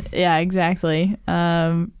 Yeah, exactly.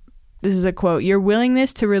 This is a quote. Your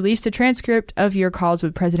willingness to release the transcript of your calls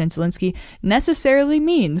with President Zelensky necessarily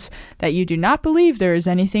means that you do not believe there is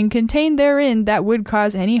anything contained therein that would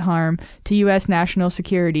cause any harm to U.S. national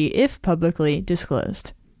security if publicly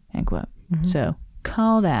disclosed. End quote. So,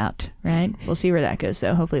 called out, right? We'll see where that goes,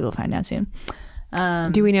 though. Hopefully we'll find out soon.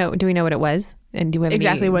 Do we know what it was? And do we have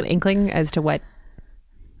exactly any what inkling as to what?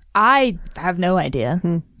 I have no idea.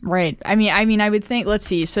 Right. I mean, I would think, let's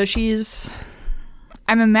see. So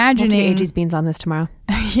I'm imagining... We'll take AG's beans on this tomorrow.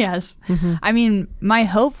 Yes. I mean, my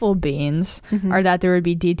hopeful beans are that there would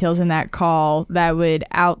be details in that call that would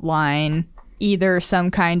outline either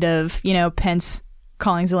some kind of, Pence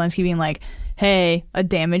calling Zelensky being like, hey, a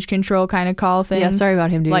damage control kind of call thing. Yeah, sorry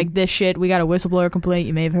about him, dude. Like this shit, we got a whistleblower complaint.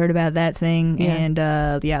 You may have heard about that thing. Yeah. And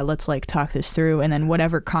let's talk this through. And then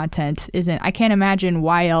whatever content isn't, I can't imagine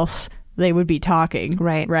why else they would be talking.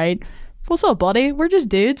 Right? What's up, buddy? We're just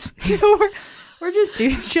dudes. We're just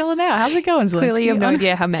dudes chilling out. How's it going, Zelensky? Clearly, you have no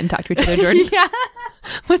idea how men talk to each other, Jordan. Yeah.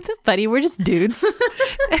 What's up, buddy? We're just dudes.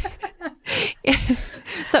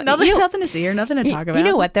 So nothing to see or nothing to talk about. You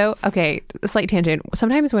know what, though? Okay, a slight tangent.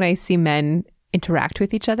 Sometimes when I see men interact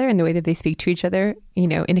with each other and the way that they speak to each other,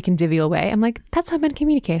 in a convivial way, I'm like, that's how men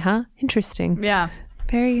communicate, huh? Interesting. Yeah.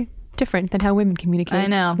 Very different than how women communicate. I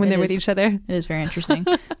know. When they're with each other. It is very interesting.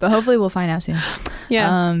 But hopefully we'll find out soon.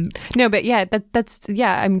 Yeah. No, but yeah, that's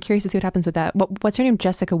I'm curious to see what happens with that. What's her name?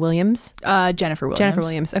 Jessica Williams? Jennifer Williams. Jennifer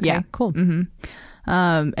Williams. Okay, yeah. Cool.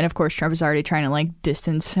 And of course, Trump is already trying to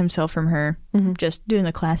distance himself from her, just doing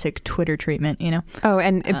the classic Twitter treatment, Oh,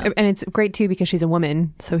 and it's great too because she's a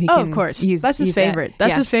woman, so he can. Of course, use that's his use favorite. That.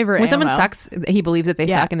 That's his favorite. When someone AMO. sucks, he believes that they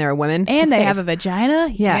suck and they're a woman, and they have a vagina.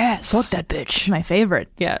 Yeah, yes, fuck that bitch. She's my favorite.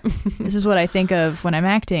 Yeah, this is what I think of when I'm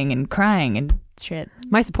acting and crying and shit.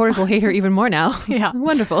 My supporters will hate her even more now. Yeah,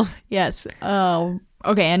 wonderful. Yes.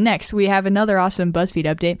 Okay, and next we have another awesome BuzzFeed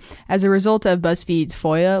update. As a result of BuzzFeed's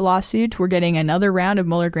FOIA lawsuit, we're getting another round of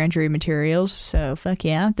Mueller grand jury materials. So, fuck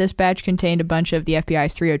yeah. This batch contained a bunch of the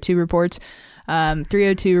FBI's 302 reports.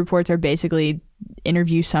 302 reports are basically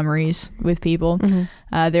interview summaries with people.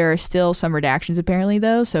 There are still some redactions apparently,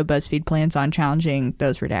 though, so BuzzFeed plans on challenging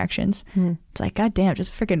those redactions. It's like, goddamn,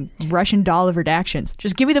 just a freaking Russian doll of redactions.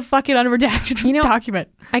 Just give me the fucking unredacted document.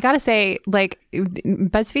 I gotta say, like,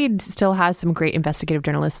 BuzzFeed still has some great investigative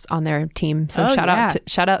journalists on their team. So shout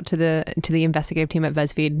out to the investigative team at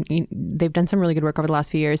BuzzFeed. They've done some really good work over the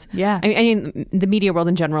last few years. Yeah. I mean, the media world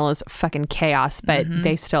in general is fucking chaos, but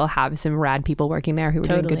they still have some rad people working there who are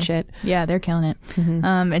doing good shit. Yeah, they're killing it.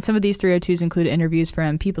 And some of these 302s include interviews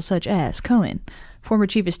from people such as Cohen, former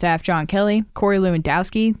Chief of Staff John Kelly, Corey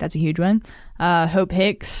Lewandowski, that's a huge one, Hope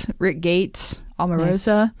Hicks, Rick Gates,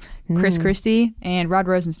 Omarosa, Chris Christie, and Rod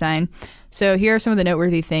Rosenstein. So here are some of the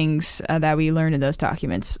noteworthy things that we learned in those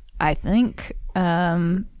documents. I think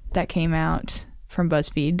that came out from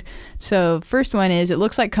BuzzFeed. So first one is, it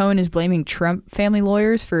looks like Cohen is blaming Trump family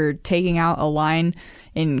lawyers for taking out a line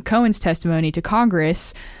in Cohen's testimony to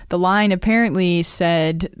Congress. The line apparently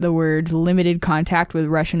said the words limited contact with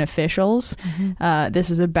Russian officials. This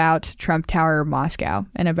was about Trump Tower Moscow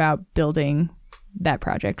and about building that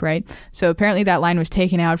project, right? So apparently that line was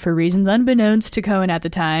taken out for reasons unbeknownst to Cohen at the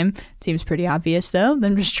time. Seems pretty obvious, though.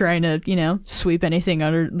 Them just trying to, sweep anything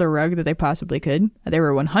under the rug that they possibly could. There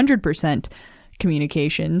were 100%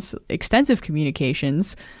 communications, extensive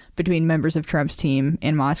communications between members of Trump's team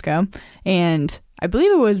in Moscow. And I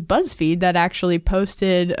believe it was BuzzFeed that actually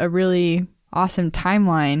posted a really awesome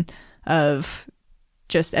timeline of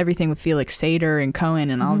just everything with Felix Sater and Cohen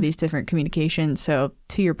and all of these different communications. So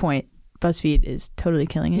to your point, BuzzFeed is totally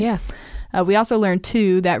killing it. Yeah. We also learned,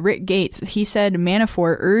 too, that Rick Gates, he said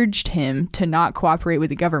Manafort urged him to not cooperate with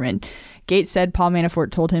the government. Gates said Paul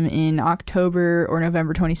Manafort told him in October or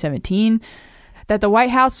November 2017 that the White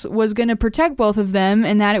House was going to protect both of them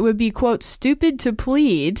and that it would be, quote, stupid to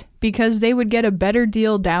plead because they would get a better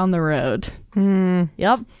deal down the road.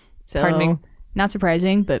 Yep. So, Pardon me. Not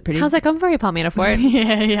surprising, but pretty... How's that going for you, Paul Manafort?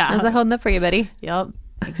 Yeah. How's that holding up for you, buddy? Yep.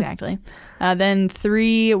 Exactly. Then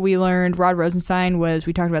 3, we learned Rod Rosenstein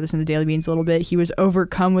we talked about this in the Daily Beans a little bit. He was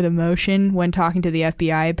overcome with emotion when talking to the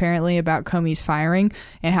FBI, apparently, about Comey's firing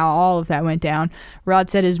and how all of that went down.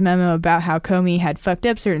 Rod said his memo about how Comey had fucked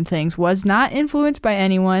up certain things was not influenced by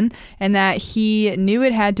anyone and that he knew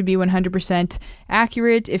it had to be 100%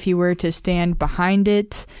 accurate if he were to stand behind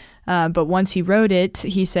it. But once he wrote it,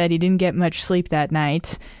 he said he didn't get much sleep that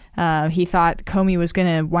night. He thought Comey was going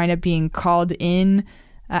to wind up being called in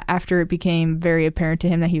after it became very apparent to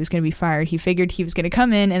him that he was going to be fired. He figured he was going to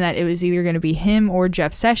come in and that it was either going to be him or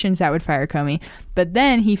Jeff Sessions that would fire Comey. But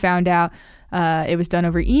then he found out it was done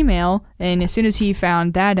over email. And as soon as he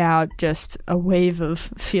found that out, just a wave of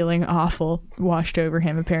feeling awful washed over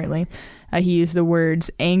him, apparently. He used the words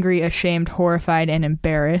angry, ashamed, horrified, and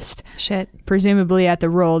embarrassed. Shit. Presumably at the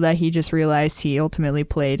role that he just realized he ultimately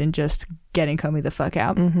played in just getting Comey the fuck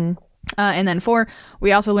out. And then 4,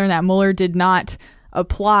 we also learned that Mueller did not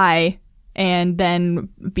apply and then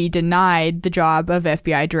be denied the job of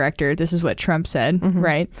FBI director. This is what Trump said,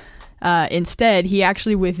 right? Instead, he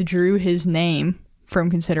actually withdrew his name from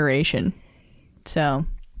consideration. So,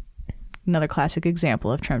 another classic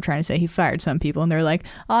example of Trump trying to say he fired some people, and they're like,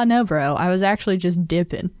 oh, no, bro, I was actually just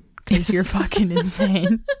dipping because you're fucking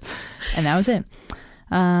insane. And that was it.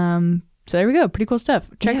 So there we go. Pretty cool stuff.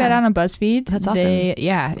 Check that out on BuzzFeed. That's awesome.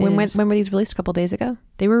 When were these released? A couple days ago?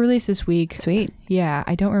 They were released this week. Sweet. Yeah.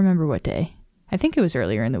 I don't remember what day. I think it was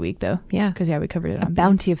earlier in the week, though. Yeah. Because, we covered it on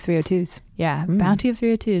Bounty of 302s. Yeah. Bounty of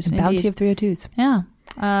 302s. Bounty of 302s. Yeah.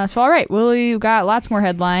 So, all right. We've got lots more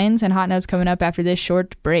headlines and hot notes coming up after this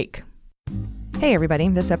short break. Hey everybody,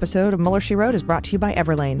 this episode of Mueller, She Wrote is brought to you by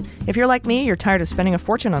Everlane. If you're like me, you're tired of spending a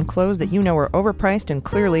fortune on clothes that you know are overpriced and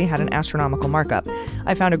clearly had an astronomical markup.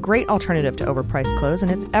 I found a great alternative to overpriced clothes, and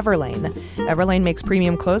it's Everlane. Everlane makes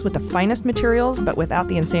premium clothes with the finest materials, but without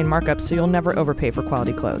the insane markups, so you'll never overpay for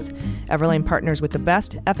quality clothes. Everlane partners with the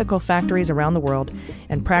best ethical factories around the world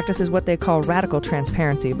and practices what they call radical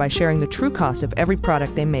transparency by sharing the true cost of every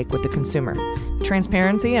product they make with the consumer.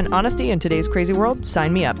 Transparency and honesty in today's crazy world?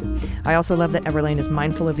 Sign me up. I also love that Everlane is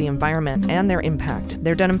mindful of the environment and their impact.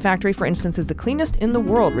 Their denim factory, for instance, is the cleanest in the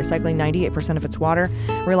world, recycling 98% of its water,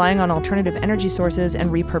 relying on alternative energy sources, and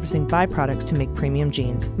repurposing byproducts to make premium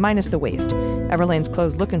jeans, minus the waste. Everlane's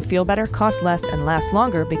clothes look and feel better, cost less, and last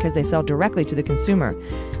longer because they sell directly to the consumer.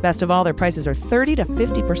 Best of all, their prices are 30 to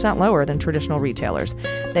 50% lower than traditional retailers.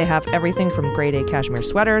 They have everything from grade A cashmere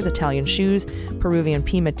sweaters, Italian shoes, Peruvian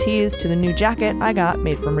Pima tees, to the new jacket I got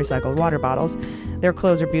made from recycled water bottles. Their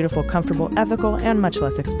clothes are beautiful, comfortable, ethical, and much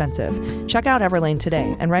less expensive. Check out Everlane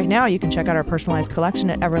today. And right now, you can check out our personalized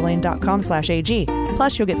collection at everlane.com/AG.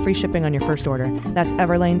 Plus, you'll get free shipping on your first order. That's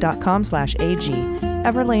everlane.com/AG.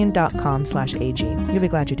 Everlane.com/AG. You'll be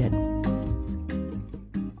glad you did.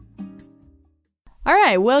 All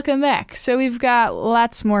right, welcome back. So we've got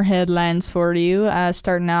lots more headlines for you.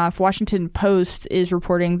 Starting off, Washington Post is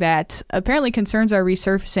reporting that apparently concerns are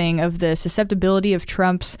resurfacing of the susceptibility of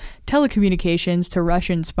Trump's telecommunications to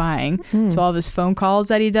Russian spying. So all of his phone calls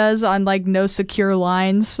that he does on like no secure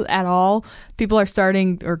lines at all, people are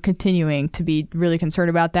starting or continuing to be really concerned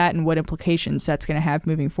about that and what implications that's going to have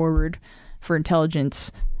moving forward for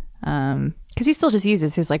intelligence. Because he still just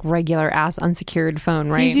uses his like regular ass unsecured phone,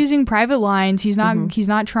 right? He's using private lines. He's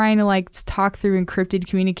not trying to like talk through encrypted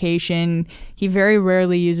communication. He very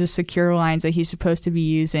rarely uses secure lines that he's supposed to be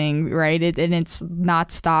using, right? And it's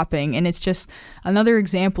not stopping. And it's just another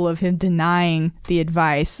example of him denying the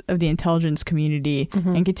advice of the intelligence community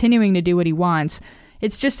and continuing to do what he wants.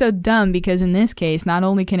 It's just so dumb because in this case, not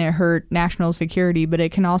only can it hurt national security, but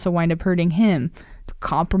it can also wind up hurting him.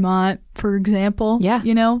 Compromat, for example. Yeah.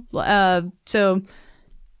 You know? So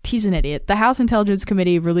he's an idiot. The House Intelligence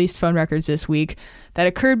Committee released phone records this week that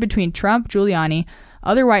occurred between Trump, Giuliani,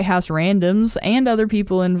 other White House randoms, and other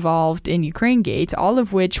people involved in Ukraine Gate, all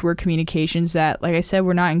of which were communications that, like I said,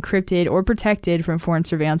 were not encrypted or protected from foreign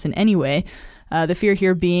surveillance in any way. The fear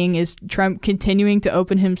here being is Trump continuing to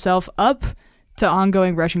open himself up to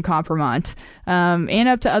ongoing Russian compromat, and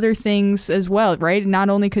up to other things as well, right? Not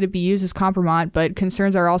only could it be used as compromat, but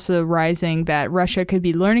concerns are also rising that Russia could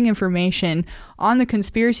be learning information on the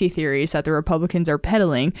conspiracy theories that the Republicans are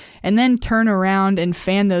peddling, and then turn around and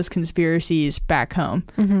fan those conspiracies back home.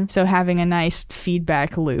 So having a nice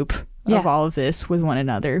feedback loop of all of this with one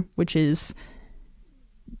another, which is,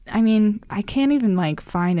 I mean, I can't even like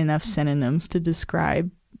find enough synonyms to describe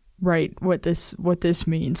what this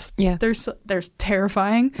means. Yeah. There's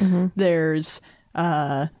terrifying. There's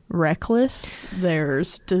reckless.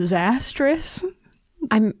 There's disastrous.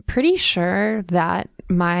 I'm pretty sure that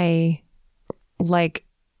my like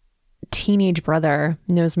teenage brother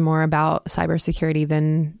knows more about cybersecurity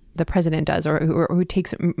than the president does, or who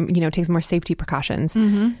takes more safety precautions.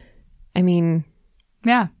 I mean,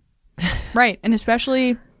 yeah, right. And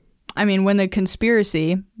especially, I mean, when the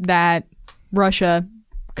conspiracy that Russia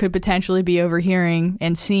could potentially be overhearing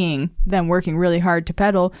and seeing them working really hard to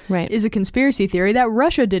peddle is a conspiracy theory that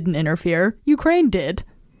Russia didn't interfere, Ukraine did.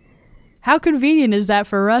 How convenient is that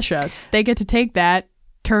for Russia? They get to take that,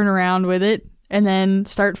 turn around with it, and then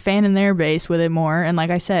start fanning their base with it more. And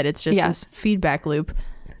like I said, it's just this feedback loop.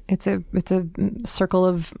 It's a circle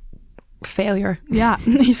of failure. Yeah,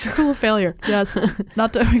 a circle of failure. Yes.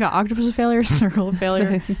 We got octopus of failure, circle of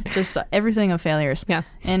failure, just everything of failures. Yeah.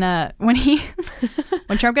 And when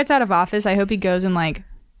Trump gets out of office, I hope he goes and like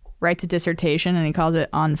writes a dissertation and he calls it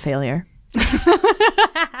On Failure.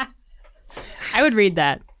 I would read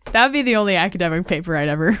that. That would be the only academic paper I'd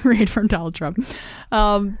ever read from Donald Trump.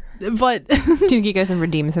 But do you think he goes and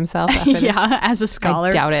redeems himself after this? Yeah, as a scholar.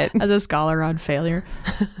 I doubt it. As a scholar on failure.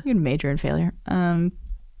 You can major in failure.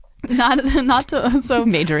 Not to so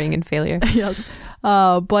majoring in failure. Yes.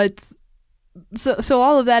 But so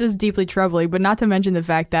all of that is deeply troubling, but not to mention the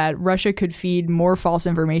fact that Russia could feed more false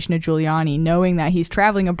information to Giuliani, knowing that he's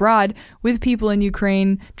traveling abroad with people in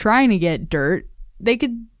Ukraine trying to get dirt. They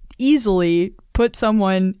could easily put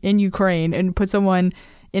someone in Ukraine and put someone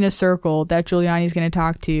in a circle that Giuliani's going to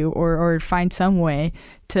talk to, or find some way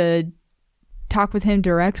to talk with him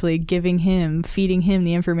directly, feeding him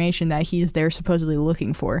the information that he's there supposedly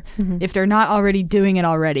looking for. If they're not already doing it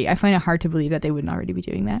already. I find it hard to believe that they wouldn't already be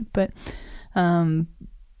doing that. But so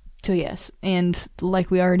yes, and like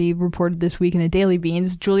we already reported this week in the Daily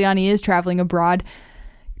Beans, Giuliani is traveling abroad,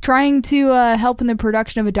 trying to help in the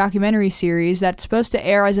production of a documentary series that's supposed to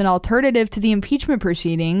air as an alternative to the impeachment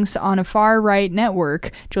proceedings on a far-right network.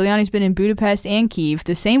 Giuliani's been in Budapest and Kyiv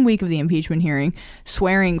the same week of the impeachment hearing,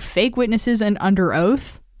 swearing fake witnesses and under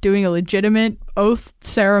oath, doing a legitimate oath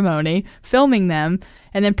ceremony, filming them,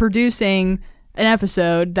 and then producing an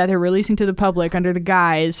episode that they're releasing to the public under the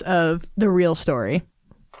guise of the real story.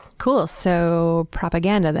 Cool. So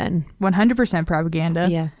propaganda then. 100% propaganda.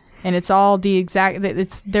 Yeah. And it's all the exact.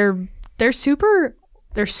 They're super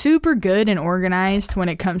good and organized when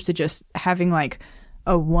it comes to just having like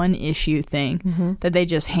a one issue thing that they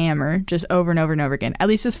just hammer just over and over and over again. At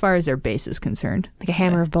least as far as their base is concerned. Like a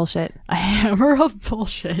hammer of bullshit. A hammer of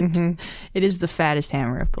bullshit. It is the fattest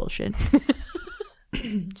hammer of bullshit.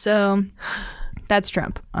 So that's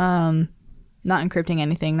Trump. Not encrypting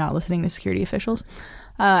anything. Not listening to security officials.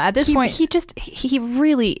 At this point, he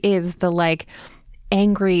really is the like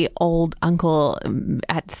angry old uncle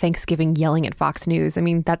at Thanksgiving yelling at Fox News. I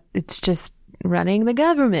mean, that it's just running the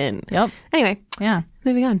government. Yep. Anyway. Yeah.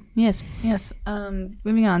 Moving on. Yes.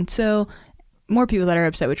 Moving on. So more people that are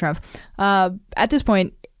upset with Trump. At this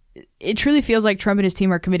point, it truly feels like Trump and his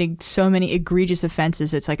team are committing so many egregious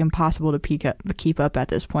offenses it's like impossible to keep up at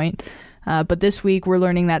this point. But this week we're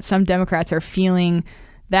learning that some Democrats are feeling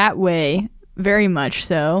that way, very much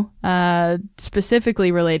so,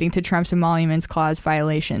 specifically relating to Trump's Emoluments Clause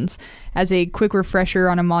violations. As a quick refresher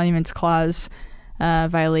on Emoluments Clause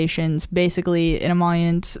violations, basically an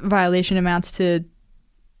emoluments violation amounts to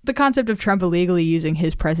the concept of Trump illegally using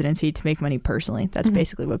his presidency to make money personally. That's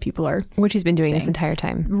basically what people are Which he's been doing saying. This entire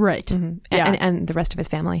time. Right. Mm-hmm. Yeah. And the rest of his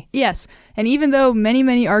family. Yes. And even though many,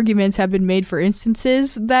 many arguments have been made for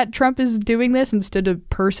instances that Trump is doing this instead of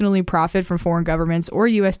personally profit from foreign governments or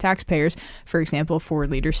U.S. taxpayers, for example, foreign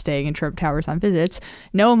leaders staying in Trump Towers on visits,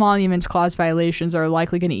 no Emoluments Clause violations are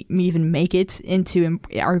likely going to even make it into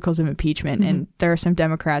articles of impeachment. And there are some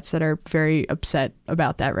Democrats that are very upset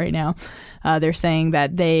about that right now. They're saying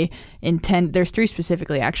that they intend, there's 3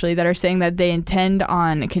 specifically actually, that are saying that they intend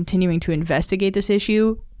on continuing to investigate this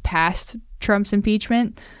issue past Trump's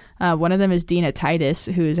impeachment. One of them is Dina Titus,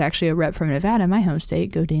 who is actually a rep from Nevada, my home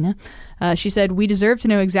state. Go Dina. She said, "We deserve to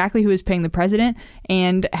know exactly who is paying the president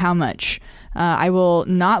and how much. I will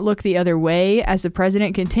not look the other way as the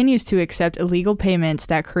president continues to accept illegal payments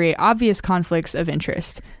that create obvious conflicts of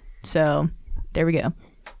interest." So there we go.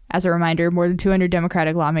 As a reminder, more than 200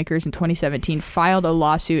 Democratic lawmakers in 2017 filed a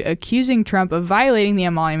lawsuit accusing Trump of violating the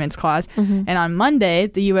Emoluments Clause. And on Monday,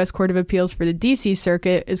 the U.S. Court of Appeals for the D.C.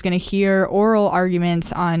 Circuit is going to hear oral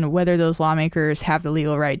arguments on whether those lawmakers have the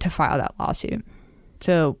legal right to file that lawsuit.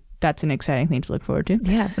 So that's an exciting thing to look forward to.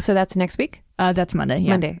 Yeah. So that's next week? That's Monday.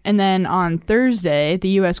 Yeah. Monday. And then on Thursday, the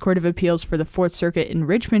U.S. Court of Appeals for the Fourth Circuit in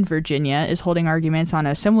Richmond, Virginia, is holding arguments on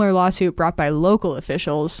a similar lawsuit brought by local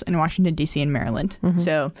officials in Washington, D.C. and Maryland.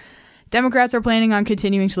 So Democrats are planning on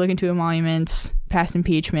continuing to look into emoluments past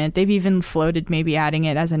impeachment. They've even floated maybe adding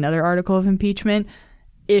it as another article of impeachment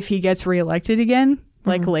if he gets reelected again,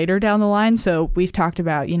 like later down the line. So we've talked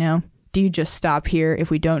about, do you just stop here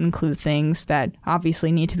if we don't include things that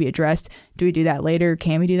obviously need to be addressed? Do we do that later?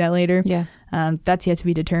 Can we do that later? Yeah. That's yet to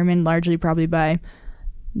be determined, largely probably by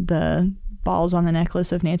the balls on the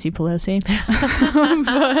necklace of Nancy Pelosi.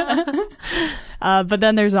 But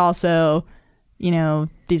then there's also,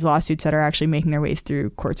 these lawsuits that are actually making their way through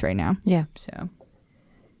courts right now. Yeah. So,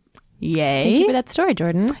 yay. Thank you for that story,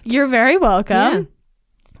 Jordan. You're very welcome. Yeah.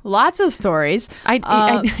 Lots of stories. Is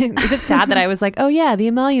it sad that I was like, oh yeah, the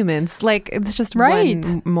emoluments? Like, it's just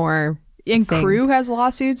one more And thing. Crew has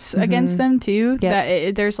lawsuits against them too. Yeah.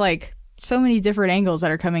 That there's like so many different angles that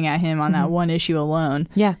are coming at him on that one issue alone.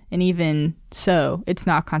 Yeah. And even so, it's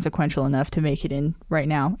not consequential enough to make it in right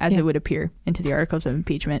now, as it would appear, into the articles of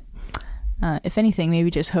impeachment. If anything, maybe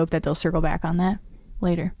just hope that they'll circle back on that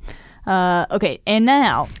later. Okay, and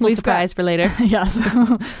now we'll surprise for later. Yes.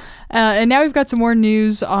 And now we've got some more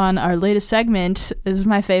news on our latest segment. This is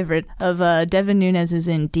my favorite of Devin Nunes is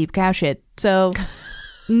in deep cow shit. So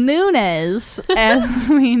Nunes, as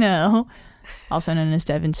we know, also known as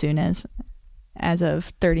Devin Nunes, as of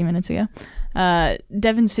 30 minutes ago.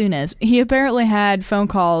 Devin Nunes, he apparently had phone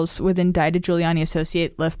calls with indicted Giuliani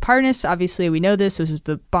associate Lev Parnas. Obviously, we know this. This is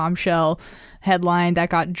the bombshell headline that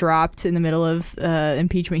got dropped in the middle of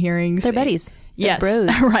impeachment hearings. They're buddies. Yes, bros.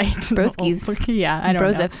 right. Broskies. Yeah, I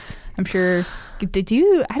don't know. I'm sure.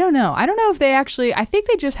 I don't know. I don't know if they actually, I think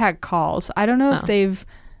they just had calls. I don't know if they've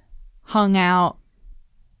hung out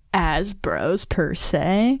as bros per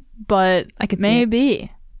se, but I could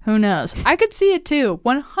maybe. Who knows? I could see it too.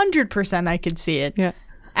 100% I could see it. Yeah.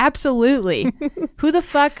 Absolutely. Who the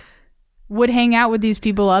fuck would hang out with these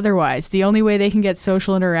people otherwise? The only way they can get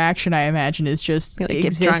social interaction, I imagine, is just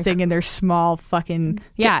existing in their small fucking...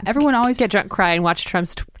 everyone always... Get drunk, cry, and watch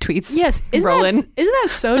Trump's tweets. Yes. Isn't that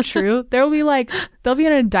so true? There'll be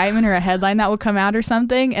an indictment or a headline that will come out or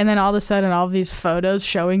something, and then all of a sudden all of these photos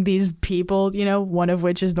showing these people, one of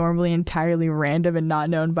which is normally entirely random and not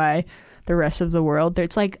known by the rest of the world.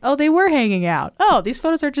 It's like, oh, they were hanging out. Oh, these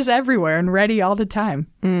photos are just everywhere and ready all the time.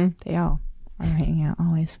 They all are hanging out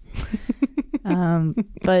always.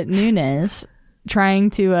 But Nunes,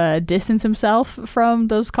 trying to distance himself from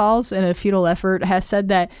those calls in a futile effort, has said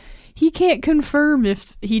that he can't confirm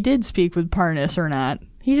if he did speak with Parnas or not.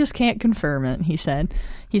 He just can't confirm it, he said.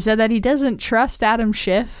 He said that he doesn't trust Adam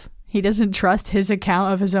Schiff. He doesn't trust his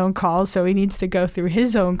account of his own calls, so he needs to go through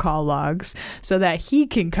his own call logs so that he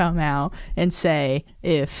can come out and say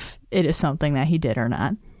if it is something that he did or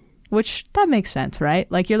not. Which, that makes sense, right?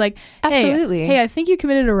 Like, you're like, absolutely. Hey, I think you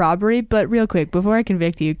committed a robbery, but real quick, before I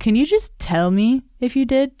convict you, can you just tell me if you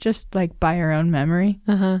did? Just, like, by your own memory?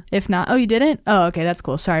 If not, oh, you didn't? Oh, okay, that's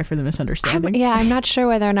cool. Sorry for the misunderstanding. I'm not sure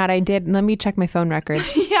whether or not I did. Let me check my phone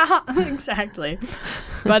records. Yeah, exactly.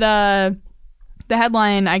 But, the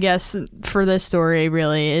headline, I guess, for this story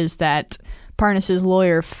really is that Parnas's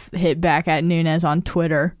lawyer hit back at Nunes on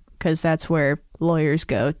Twitter, because that's where lawyers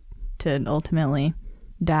go to ultimately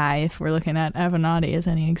die, if we're looking at Avenatti as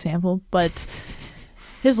any example. But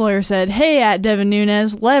his lawyer said, "Hey, at Devin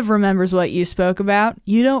Nunes, Lev remembers what you spoke about.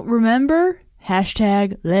 You don't remember?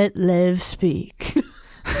 Hashtag let Lev speak."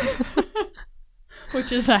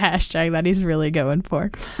 Which is a hashtag that he's really going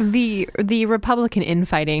for. The Republican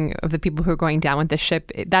infighting of the people who are going down with the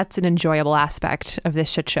ship, that's an enjoyable aspect of this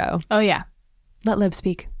shit show. Oh, yeah. Let Liv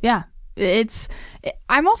speak. Yeah.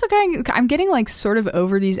 I'm getting like sort of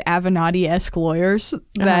over these Avenatti-esque lawyers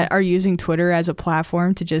that are using Twitter as a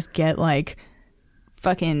platform to just get like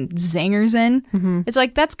fucking zingers in. Mm-hmm. It's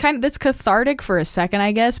like that's cathartic for a second,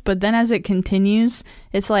 I guess, but then as it continues,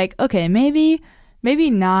 it's like, okay, maybe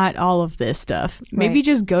not all of this stuff. Maybe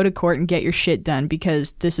just go to court and get your shit done,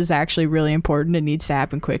 because this is actually really important. It needs to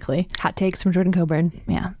happen quickly. Hot takes from Jordan Coburn.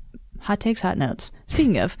 Yeah. Hot takes, hot notes.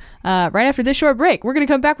 Speaking of, right after this short break, we're going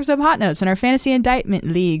to come back with some hot notes in our fantasy indictment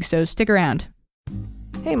league, so stick around.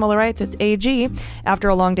 Hey, Mullerites, it's AG. After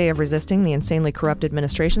a long day of resisting the insanely corrupt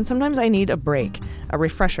administration, sometimes I need a break, a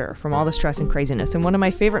refresher from all the stress and craziness. And one of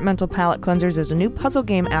my favorite mental palate cleansers is a new puzzle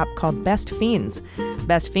game app called Best Fiends.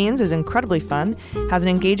 Best Fiends is incredibly fun, has an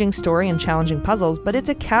engaging story and challenging puzzles, but it's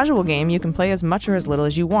a casual game you can play as much or as little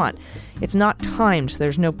as you want. It's not timed, so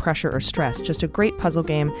there's no pressure or stress, just a great puzzle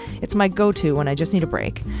game. It's my go-to when I just need a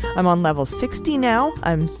break. I'm on level 60 now.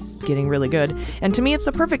 I'm getting really good. And to me, it's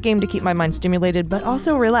the perfect game to keep my mind stimulated, but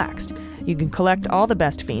also relaxed. You can collect all the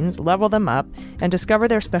best fiends, level them up, and discover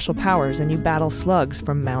their special powers, and you battle slugs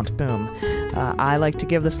from Mount Boom. I like to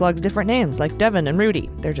give the slugs different names, like Devin and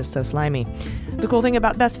Rudy. They're just so slimy. The cool thing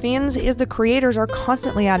about Best Fiends is the creators are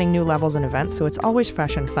constantly adding new levels and events, so it's always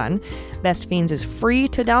fresh and fun. Best Fiends is free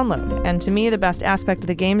to download, and to me, the best aspect of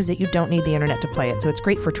the game is that you don't need the internet to play it, so it's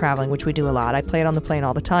great for traveling, which we do a lot. I play it on the plane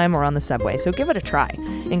all the time or on the subway, so give it a try.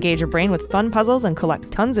 Engage your brain with fun puzzles and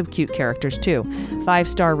collect tons of cute characters, too.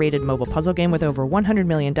 5-star rated mobile puzzle game with over 100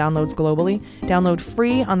 million downloads globally. Download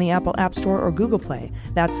free on the Apple App Store or Google Play.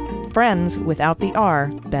 That's Friends without the R,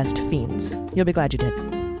 Best Fiends. You'll be glad you did.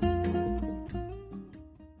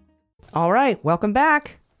 All right, welcome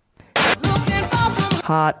back.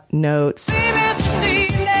 Hot notes.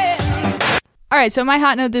 All right, so my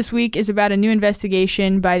hot note this week is about a new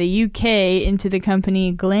investigation by the UK into the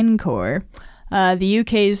company Glencore. The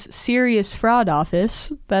UK's Serious Fraud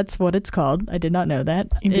Office, that's what it's called, I did not know that.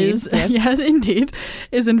 Indeed, yes, indeed,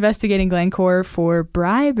 is investigating Glencore for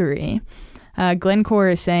bribery. Glencore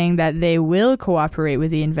is saying that they will cooperate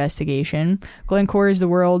with the investigation. Glencore is the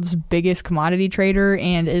world's biggest commodity trader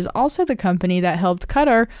and is also the company that helped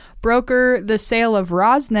Qatar broker the sale of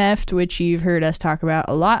Rosneft, which you've heard us talk about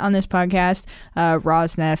a lot on this podcast.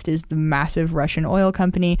 Rosneft is the massive Russian oil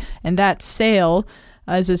company, and that sale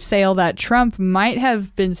is a sale that Trump might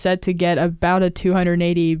have been set to get about a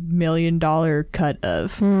 $280 million cut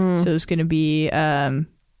of. So it's going to be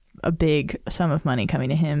a big sum of money coming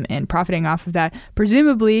to him and profiting off of that,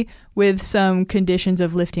 presumably with some conditions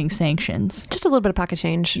of lifting sanctions. Just a little bit of pocket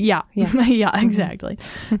change. Yeah, yeah, exactly.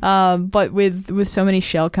 But with so many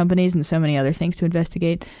shell companies and so many other things to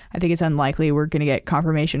investigate, I think it's unlikely we're going to get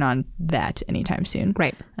confirmation on that anytime soon.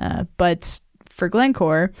 Right. But for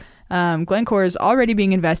Glencore, Glencore is already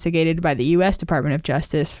being investigated by the U.S. Department of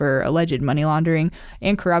Justice for alleged money laundering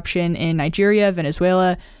and corruption in Nigeria,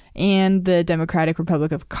 Venezuela, and the Democratic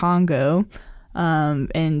Republic of Congo.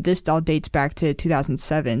 And this all dates back to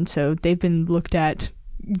 2007, so they've been looked at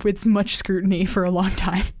with much scrutiny for a long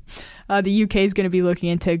time. The UK is going to be looking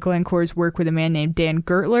into Glencore's work with a man named Dan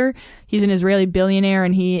Gertler. He's an Israeli billionaire,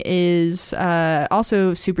 and he is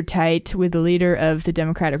also super tight with the leader of the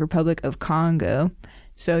Democratic Republic of Congo.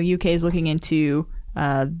 So UK is looking into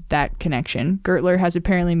that connection. Gertler has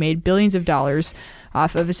apparently made billions of dollars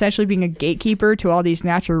off of essentially being a gatekeeper to all these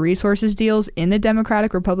natural resources deals in the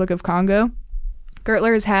Democratic Republic of Congo.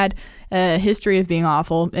 Gertler has had a history of being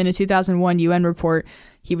awful. In a 2001 UN report,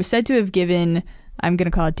 he was said to have given, I'm going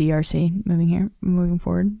to call it DRC, moving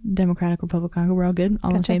forward, Democratic Republic of Congo, we're all good,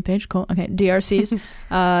 all on the same page, cool, okay, DRC's,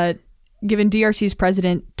 given DRC's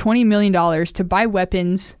president $20 million to buy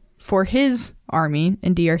weapons for his army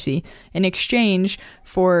in DRC in exchange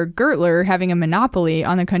for Gertler having a monopoly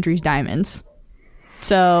on the country's diamonds.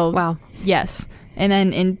 So, wow. Yes. And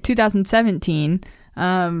then in 2017,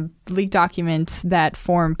 leaked documents that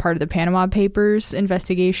form part of the Panama Papers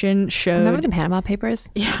investigation showed... Remember the Panama Papers?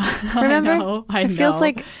 Yeah. Remember? I know. It feels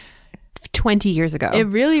like 20 years ago. It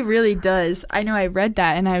really, really does. I know I read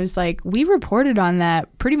that and I was like, we reported on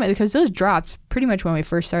that pretty much because those dropped pretty much when we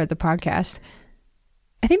first started the podcast.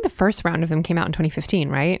 I think the first round of them came out in 2015,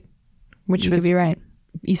 right? Which You was could be right.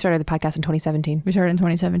 You started the podcast in 2017. We started in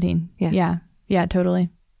 2017. Yeah. Yeah, totally.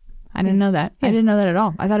 I didn't know that. Yeah. I didn't know that at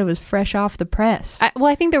all. I thought it was fresh off the press.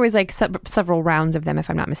 I think there was like several rounds of them, if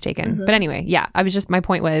I'm not mistaken. But anyway, yeah, my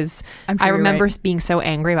point was, I'm sure I you're remember right. being so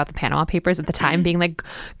angry about the Panama Papers at the time, being like,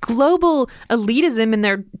 global elitism and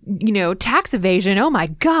their, tax evasion. Oh my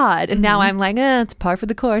God. And now I'm like, it's par for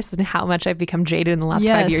the course. And how much I've become jaded in the last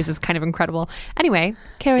 5 years is kind of incredible. Anyway,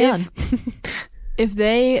 carry on.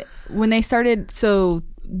 When they started, so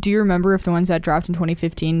do you remember if the ones that dropped in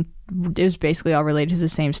 2015, it was basically all related to the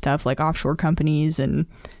same stuff, like offshore companies and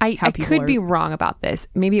I could be wrong about this.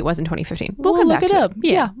 Maybe it was in 2015. We'll come look back it to up. it.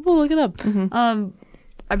 Yeah, we'll look it up.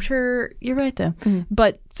 I'm sure you're right though.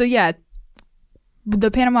 But so yeah, the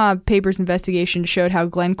Panama Papers investigation showed how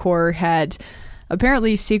Glencore had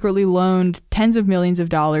apparently secretly loaned tens of millions of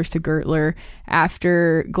dollars to Gertler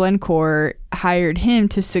after Glencore hired him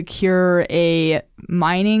to secure a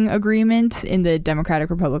mining agreement in the Democratic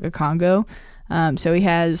Republic of Congo. So he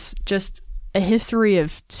has just a history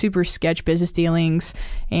of super sketch business dealings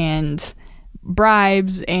and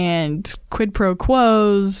bribes and quid pro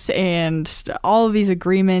quos and all of these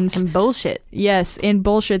agreements. And bullshit. Yes, and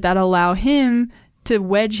bullshit that allow him to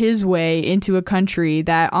wedge his way into a country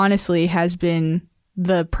that honestly has been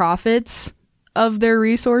the profits of their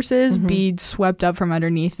resources be swept up from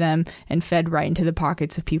underneath them and fed right into the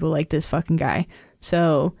pockets of people like this fucking guy.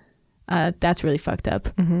 So that's really fucked up.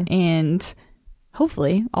 And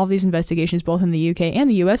hopefully all these investigations, both in the UK and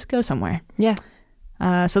the US, go somewhere. Yeah.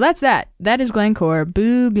 So that's that. That is Glencore.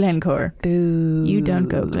 Boo, Glencore. Boo. You don't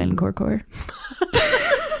go, Glencore.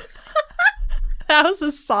 That was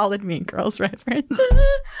a solid Mean Girls reference.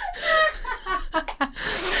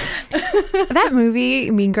 That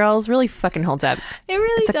movie, Mean Girls, really fucking holds up. It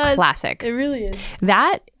really it's does. It's a classic. It really is.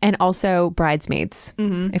 That and also Bridesmaids.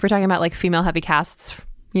 If we're talking about like female heavy casts,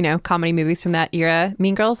 comedy movies from that era,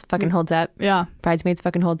 Mean Girls fucking holds up. Yeah. Bridesmaids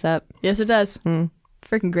fucking holds up. Yes, it does.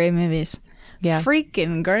 Freaking great movies. Yeah.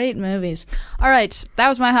 Freaking great movies. All right. That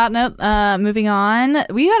was my hot note. Moving on.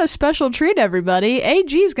 We got a special treat, everybody.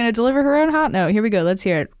 AG is going to deliver her own hot note. Here we go. Let's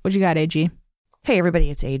hear it. What you got, AG? Hey everybody,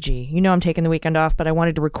 it's AG. You know I'm taking the weekend off, but I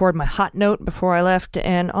wanted to record my hot note before I left,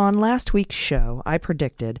 and on last week's show, I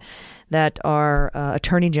predicted that our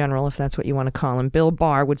Attorney General, if that's what you want to call him, Bill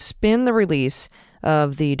Barr, would spin the release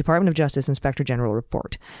of the Department of Justice Inspector General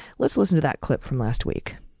report. Let's listen to that clip from last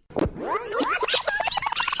week.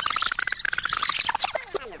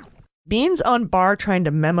 Beans on Barr trying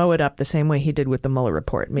to memo it up the same way he did with the Mueller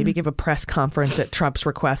report. Maybe give a press conference at Trump's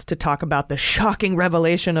request to talk about the shocking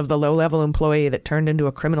revelation of the low-level employee that turned into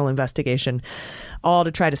a criminal investigation, all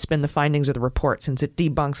to try to spin the findings of the report since it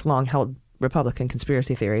debunks long-held Republican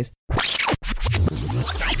conspiracy theories.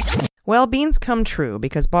 Well, beans come true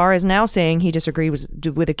because Barr is now saying he disagrees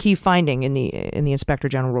with a key finding in the Inspector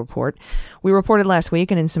General report. We reported last week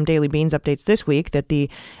and in some Daily Beans updates this week that the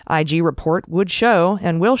IG report would show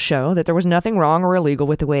and will show that there was nothing wrong or illegal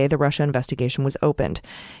with the way the Russia investigation was opened.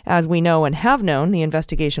 As we know and have known, the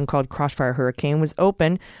investigation called Crossfire Hurricane was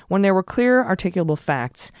open when there were clear, articulable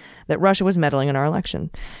facts that Russia was meddling in our election.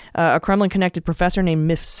 A Kremlin-connected professor named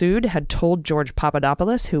Mifsud had told George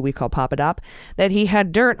Papadopoulos, who we call Papadop, that he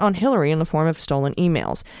had dirt on Hillary in the form of stolen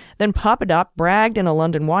emails. Then Papadop bragged in a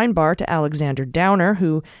London wine bar to Alexander Downer,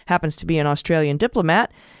 who happens to be an Australian diplomat.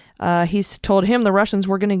 He's told him the Russians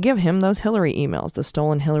were going to give him those Hillary emails, the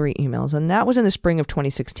stolen Hillary emails, and that was in the spring of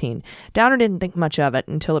 2016. Downer didn't think much of it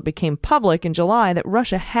until it became public in July that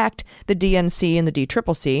Russia hacked the DNC and the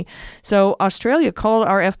DCCC. So Australia called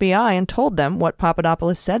our FBI and told them what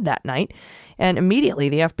Papadopoulos said that night. And immediately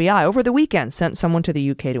the FBI, over the weekend, sent someone to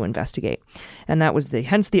the UK to investigate. And that was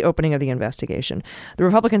hence the opening of the investigation. The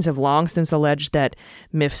Republicans have long since alleged that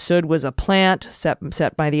Mifsud was a plant set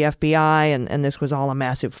by the FBI, and this was all a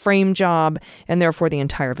massive frame job, and therefore the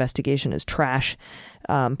entire investigation is trash.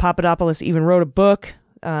 Papadopoulos even wrote a book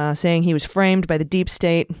saying he was framed by the deep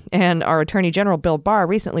state, and our Attorney General Bill Barr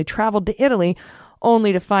recently traveled to Italy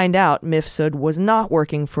only to find out Mifsud was not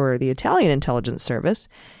working for the Italian intelligence service.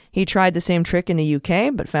 He tried the same trick in the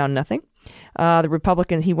UK, but found nothing. The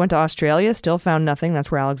Republicans, he went to Australia, still found nothing.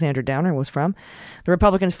 That's where Alexander Downer was from. The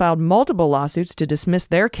Republicans filed multiple lawsuits to dismiss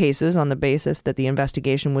their cases on the basis that the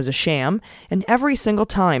investigation was a sham, and every single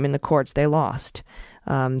time in the courts they lost.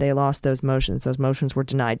 They lost those motions. Those motions were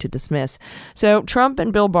denied to dismiss. So Trump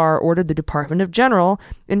and Bill Barr ordered the Department of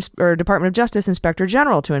Justice Inspector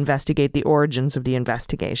General to investigate the origins of the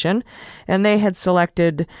investigation. And they had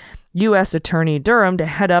selected U.S. Attorney Durham to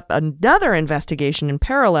head up another investigation in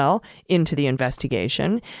parallel into the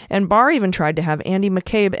investigation, and Barr even tried to have Andy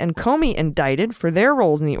McCabe and Comey indicted for their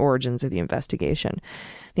roles in the origins of the investigation.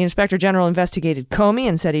 The Inspector General investigated Comey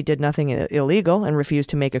and said he did nothing illegal and refused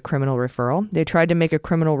to make a criminal referral. They tried to make a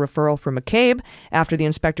criminal referral for McCabe after the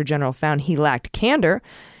Inspector General found he lacked candor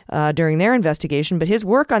during their investigation, but his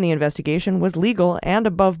work on the investigation was legal and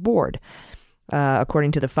above board,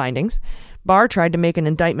 according to the findings. Barr tried to make an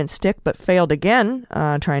indictment stick, but failed again,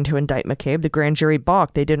 trying to indict McCabe. The grand jury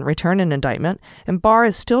balked. They didn't return an indictment. And Barr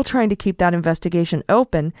is still trying to keep that investigation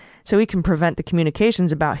open so he can prevent the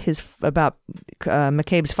communications about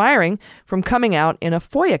McCabe's firing from coming out in a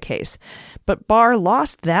FOIA case. But Barr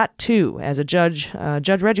lost that, too, as a judge.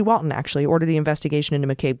 Judge Reggie Walton actually ordered the investigation into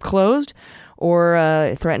McCabe closed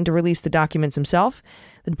or threatened to release the documents himself.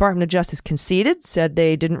 The Department of Justice conceded, said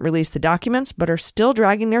they didn't release the documents, but are still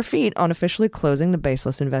dragging their feet on officially closing the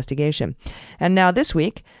baseless investigation. And now this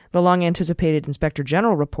week, the long-anticipated Inspector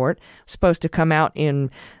General report was supposed to come out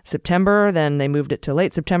in September, then they moved it to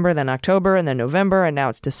late September, then October, and then November, and now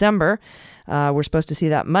it's December. We're supposed to see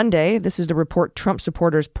that Monday. This is the report Trump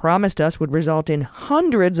supporters promised us would result in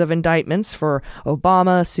hundreds of indictments for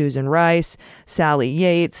Obama, Susan Rice, Sally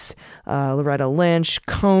Yates, Loretta Lynch,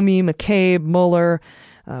 Comey, McCabe, Mueller,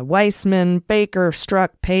 Weissman, Baker, Strzok,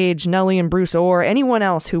 Page, Nellie and Bruce Orr, anyone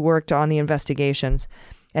else who worked on the investigations,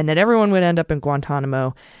 and that everyone would end up in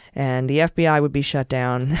Guantanamo and the FBI would be shut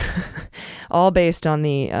down, all based on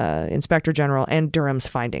the Inspector General and Durham's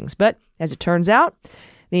findings. But as it turns out,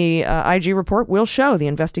 the IG report will show the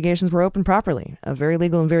investigations were opened properly, very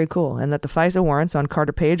legal and very cool, and that the FISA warrants on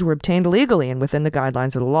Carter Page were obtained legally and within the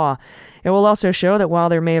guidelines of the law. It will also show that while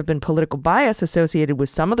there may have been political bias associated with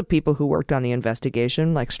some of the people who worked on the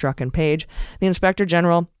investigation, like Strzok and Page, the Inspector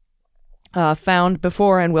General found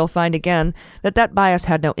before and will find again that bias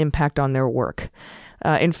had no impact on their work.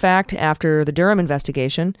 In fact, after the Durham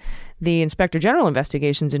investigation, the Inspector General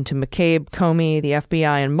investigations into McCabe, Comey, the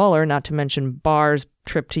FBI, and Mueller, not to mention Barr's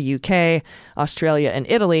trip to UK, Australia, and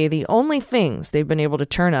Italy, the only things they've been able to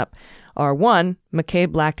turn up are: 1,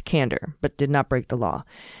 McCabe lacked candor, but did not break the law.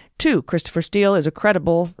 2, Christopher Steele is a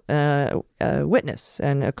credible witness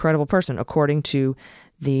and a credible person, according to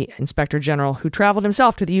the Inspector General, who traveled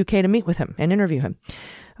himself to the UK to meet with him and interview him.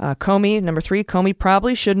 Comey, number 3, Comey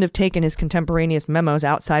probably shouldn't have taken his contemporaneous memos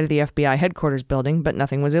outside of the FBI headquarters building, but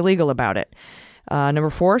nothing was illegal about it. Number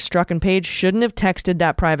 4, Strzok and Page shouldn't have texted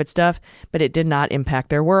that private stuff, but it did not impact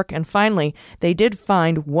their work. And finally, they did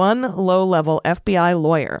find one low-level FBI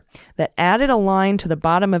lawyer that added a line to the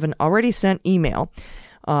bottom of an already sent email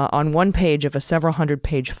on one page of a several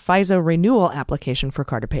hundred-page FISA renewal application for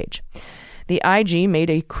Carter Page. The IG made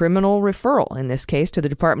a criminal referral, in this case, to the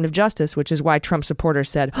Department of Justice, which is why Trump supporters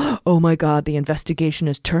said, "Oh my God, the investigation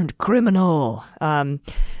has turned criminal."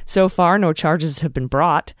 So far, no charges have been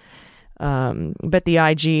brought. But the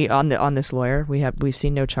IG on this lawyer, we've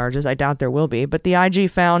seen no charges. I doubt there will be. But the IG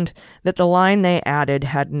found that the line they added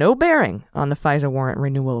had no bearing on the FISA warrant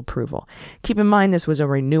renewal approval. Keep in mind, this was a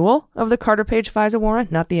renewal of the Carter Page FISA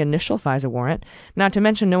warrant, not the initial FISA warrant. Not to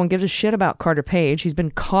mention, no one gives a shit about Carter Page. He's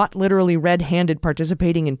been caught literally red-handed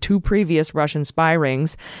participating in 2 previous Russian spy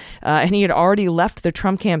rings, and he had already left the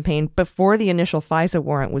Trump campaign before the initial FISA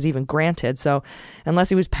warrant was even granted. So unless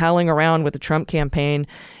he was palling around with the Trump campaign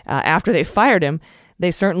after they fired him,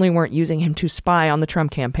 they certainly weren't using him to spy on the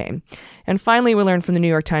Trump campaign. And finally, we learned from the New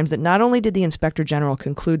York Times that not only did the Inspector General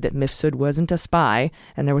conclude that Mifsud wasn't a spy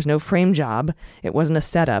and there was no frame job, it wasn't a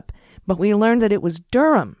setup, but we learned that it was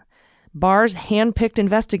Durham, Barr's hand-picked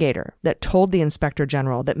investigator, that told the Inspector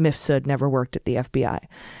General that Mifsud never worked at the FBI.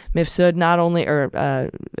 Mifsud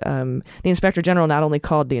the Inspector General not only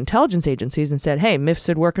called the intelligence agencies and said, "Hey,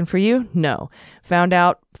 Mifsud working for you?" No. Found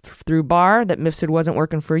out through Barr that Mifsud wasn't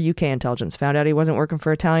working for UK intelligence. Found out he wasn't working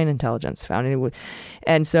for Italian intelligence.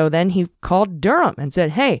 And so then he called Durham and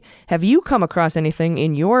said, "Hey, have you come across anything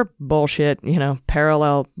in your bullshit,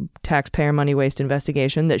 parallel taxpayer money waste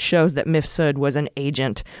investigation that shows that Mifsud was an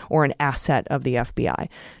agent or an asset of the FBI?"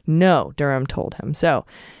 No, Durham told him. So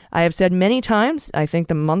I have said many times, I think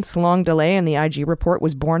the months-long delay in the IG report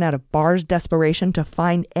was born out of Barr's desperation to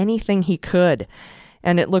find anything he could.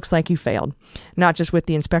 And it looks like he failed, not just with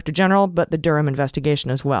the Inspector General, but the Durham investigation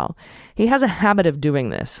as well. He has a habit of doing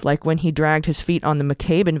this, like when he dragged his feet on the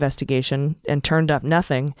McCabe investigation and turned up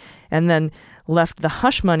nothing, and then left the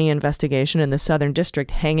hush money investigation in the Southern District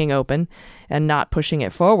hanging open and not pushing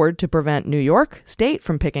it forward to prevent New York State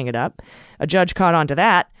from picking it up. A judge caught on to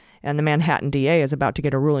that and the Manhattan DA is about to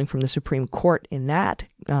get a ruling from the Supreme Court in that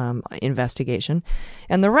investigation.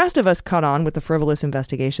 And the rest of us caught on with the frivolous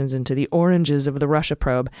investigations into the oranges of the Russia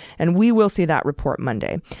probe, and we will see that report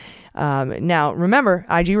Monday. Now, remember,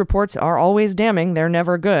 IG reports are always damning. They're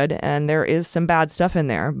never good, and there is some bad stuff in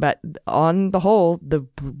there. But on the whole, the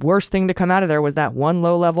worst thing to come out of there was that one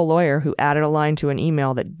low-level lawyer who added a line to an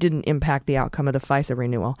email that didn't impact the outcome of the FISA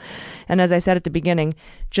renewal. And as I said at the beginning,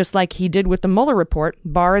 just like he did with the Mueller report,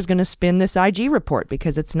 Barr is going to spin this IG report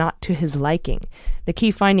because it's not to his liking. The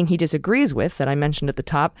key finding he disagrees with that I mentioned at the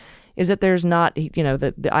top is that there's not,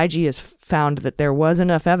 the IG has found that there was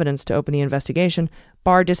enough evidence to open the investigation.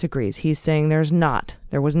 Barr disagrees. He's saying there was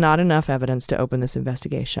not enough evidence to open this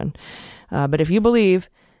investigation. But if you believe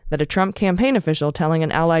that a Trump campaign official telling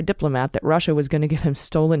an allied diplomat that Russia was going to give him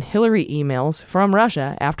stolen Hillary emails from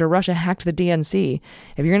Russia after Russia hacked the DNC,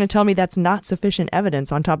 if you're going to tell me that's not sufficient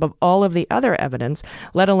evidence on top of all of the other evidence,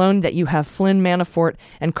 let alone that you have Flynn, Manafort,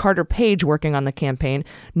 and Carter Page working on the campaign,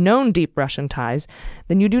 known deep Russian ties,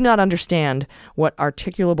 then you do not understand what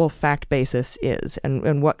articulable fact basis is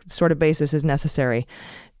and what sort of basis is necessary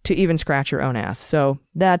to even scratch your own ass. So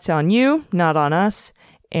that's on you, not on us.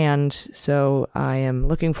 And so I am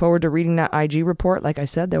looking forward to reading that IG report. Like I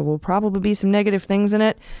said, there will probably be some negative things in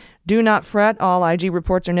it. Do not fret. All IG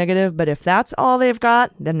reports are negative. But if that's all they've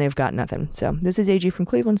got, then they've got nothing. So this is AG from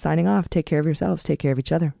Cleveland signing off. Take care of yourselves. Take care of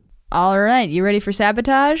each other. All right. You ready for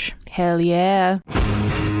sabotage? Hell yeah.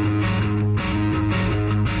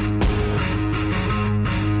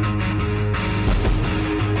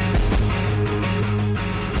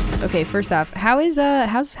 Okay, first off, how's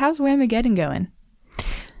Whamageddon going?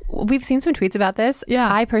 We've seen some tweets about this.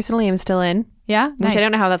 Yeah. I personally am still in. Yeah? Which I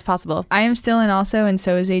don't know how that's possible. I am still in also, and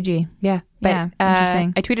so is AG. Yeah. But,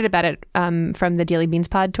 interesting. I tweeted about it from the Daily Beans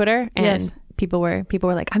Pod Twitter, and people were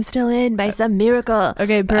like, I'm still in by some miracle.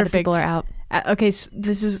 Okay, but perfect. other people are out. Okay, so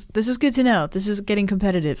this is good to know. This is getting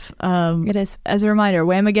competitive. It is. As a reminder,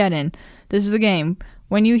 Whamageddon. This is the game.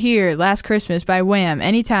 When you hear Last Christmas by Wham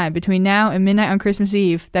anytime between now and midnight on Christmas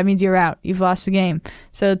Eve, that means you're out. You've lost the game.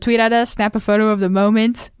 So tweet at us, snap a photo of the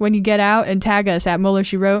moment when you get out, and tag us at Mueller,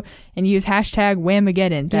 She Wrote, and use hashtag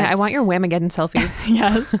Whamageddon. Yeah, I want your Whamageddon selfies.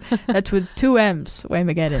 Yes. That's with 2 M's,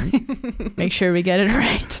 Whamageddon. Make sure we get it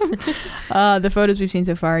right. The photos we've seen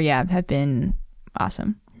so far, have been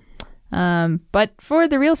awesome. But for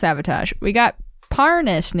the real sabotage, we got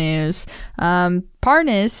Parnas news.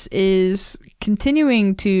 Parnas is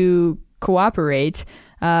continuing to cooperate,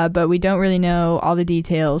 but we don't really know all the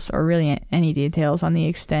details or really any details on the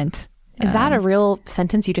extent. Is that a real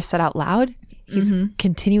sentence you just said out loud? He's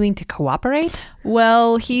continuing to cooperate?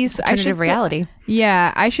 Well, he's alternative reality.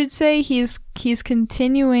 I should say he's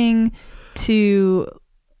continuing to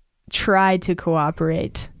try to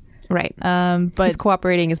cooperate. Right. But he's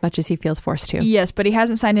cooperating as much as he feels forced to. Yes, but he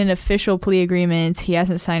hasn't signed an official plea agreement. He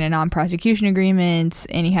hasn't signed a non-prosecution agreement,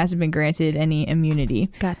 and he hasn't been granted any immunity.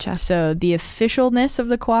 Gotcha. So the officialness of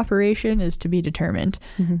the cooperation is to be determined.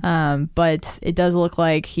 But it does look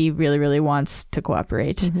like he really, really wants to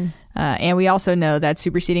cooperate. And we also know that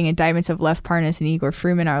superseding indictments of Lev Parnas and Igor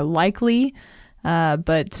Fruman are likely,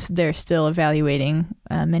 but they're still evaluating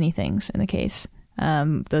many things in the case.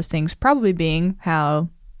 Those things probably being how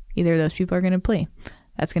either of those people are going to plea.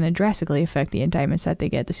 That's going to drastically affect the indictments that they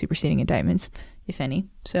get, the superseding indictments, if any.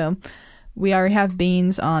 So we already have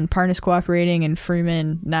beans on Parnas cooperating and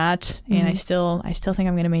Fruman not, and I still think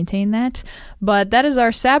I'm going to maintain that. But that is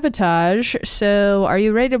our sabotage. So are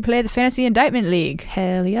you ready to play the Fantasy Indictment League?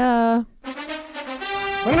 Hell yeah. I'm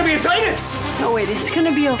going to be indicted! No, wait, it's going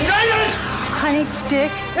to be okay. Indicted! Honey,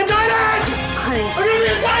 Dick. Indicted! Honey. I'm going to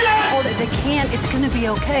be indicted! Hold it, they can't. It's going to be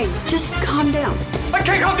okay. Just calm down. I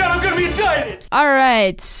can't calm down. I'm going to be indicted! All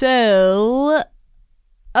right, so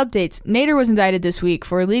updates. Nader was indicted this week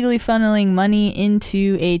for illegally funneling money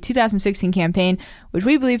into a 2016 campaign, which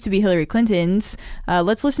we believe to be Hillary Clinton's.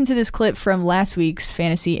 Let's listen to this clip from last week's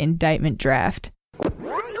Fantasy Indictment Draft.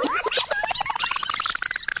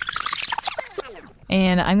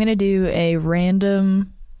 And I'm going to do a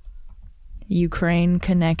random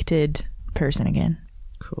Ukraine-connected person again.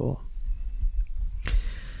 Cool.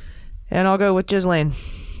 And I'll go with Ghislaine.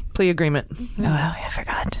 Plea agreement. Oh, I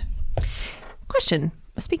forgot. Question.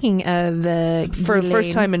 Speaking of for the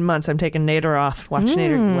first time in months, I'm taking Nader off. Watch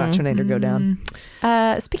Nader go down.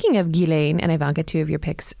 Speaking of Ghislaine and Ivanka, 2 of your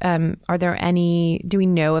picks, are there any? Do we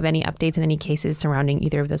know of any updates in any cases surrounding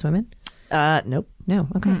either of those women? Nope. No.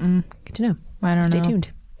 Okay. Good to know. I don't know. Stay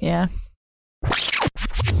tuned. Yeah.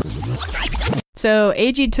 So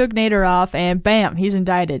AG took Nader off, and bam, he's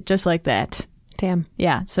indicted just like that. Damn.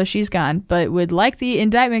 Yeah, so she's gone. But would like the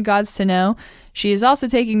indictment gods to know She is also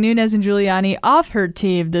taking Nunes and Giuliani off her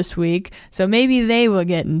team this week, so maybe they will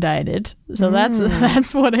get indicted. So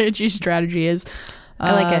that's what AG's strategy is.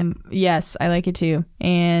 I like it. Yes, I like it too.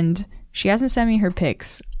 And she hasn't sent me her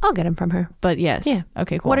picks. I'll get them from her. But yes. Yeah.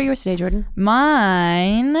 Okay, cool. What are yours today, Jordan?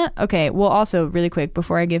 Mine. Okay, well, also, really quick,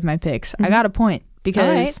 before I give my picks, I got a point.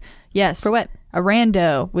 Because, yes. For what? A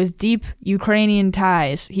rando with deep Ukrainian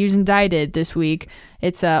ties. He was indicted this week.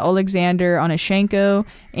 It's Alexander Onashenko,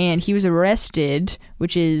 and he was arrested,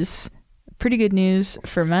 which is pretty good news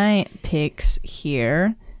for my picks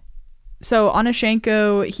here. So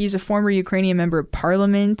Onashenko, he's a former Ukrainian member of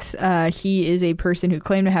parliament. He is a person who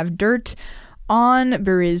claimed to have dirt on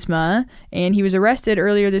Burisma, and he was arrested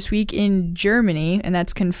earlier this week in Germany, and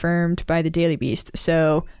that's confirmed by the Daily Beast.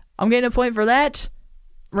 So I'm getting a point for that.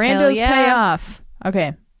 Randos pay off.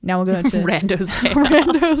 Okay, now we'll go into Randos pay off.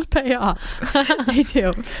 Randos pay off. They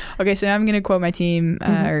do. Okay, so now I'm going to quote my team,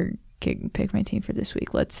 or pick my team for this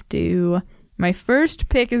week. Let's do... My first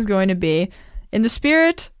pick is going to be, in the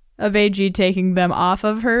spirit of AG taking them off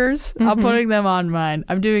of hers, I'm putting them on mine.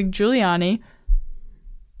 I'm doing Giuliani.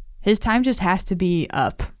 His time just has to be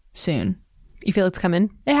up soon. You feel it's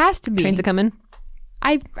coming? It has to be. Trains are coming?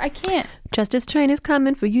 I can't. Justice train is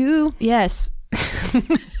coming for you. Yes.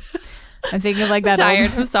 I'm thinking of like that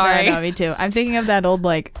tired. I'm sorry. No, me too. I'm thinking of that old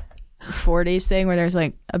like 40s thing where there's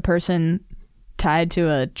like a person tied to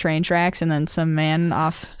a train tracks and then some man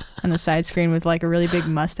off on the side screen with like a really big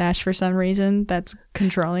mustache for some reason that's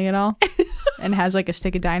controlling it all and has like a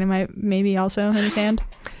stick of dynamite maybe also in his hand.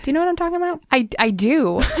 Do you know what I'm talking about? I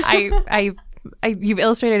do. You've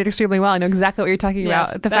illustrated it extremely well. I know exactly what you're talking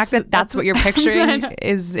about. The fact that that's what you're picturing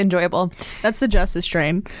is enjoyable. That's the Justice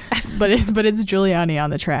Train, but it's Giuliani on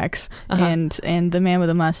the tracks, and the man with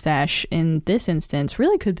a mustache in this instance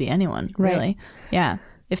really could be anyone. Right. Really, yeah.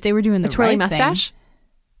 If they were doing the twirly right mustache,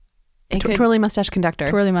 twirly mustache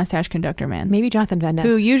conductor, man. Maybe Jonathan Van Ness,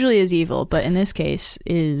 who usually is evil, but in this case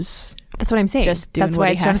is. That's what I'm saying. Just doing That's what why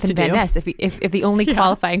he it's has Jonathan to Van do. Ness. If the only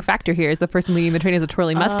qualifying factor here is the person leading the train has a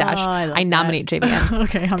twirly mustache, I nominate JVN.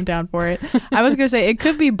 Okay, I'm down for it. I was going to say it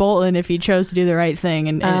could be Bolton if he chose to do the right thing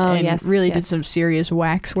and really did some serious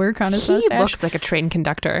wax work on his mustache. He looks like a train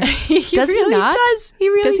conductor. Does he really not? Does. He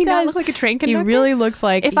really does. He not look like a train conductor? He really looks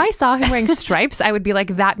like... If I saw him wearing stripes, I would be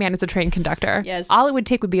like, that man is a train conductor. Yes. All it would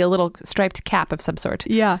take would be a little striped cap of some sort.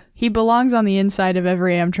 Yeah. He belongs on the inside of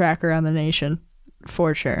every Amtrak around the nation.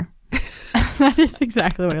 For sure. That is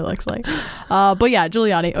exactly what it looks like. But yeah,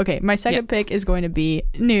 Giuliani. Okay, my second pick is going to be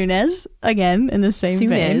Nunes, again, in the same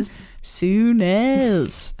vein.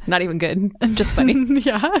 Nunes. Not even good. Just funny.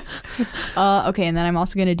 Yeah. Okay, and then I'm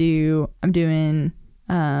also going to I'm doing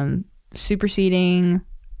superseding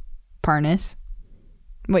Parnas.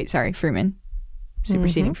 Wait, sorry, Fruman.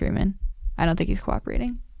 Superseding Fruman. I don't think he's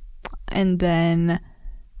cooperating. And then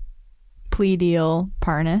plea deal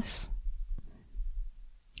Parnas.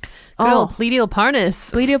 Plea deal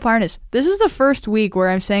Parnas. Plea deal Parnas. This is the first week where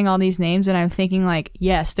I'm saying all these names and I'm thinking like,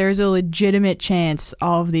 yes, there's a legitimate chance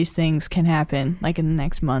all of these things can happen like in the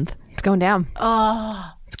next month. It's going down.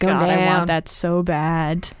 Oh, it's going down. I want that so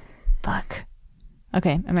bad. Fuck.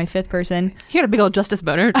 Okay, and my fifth person. You got a big old justice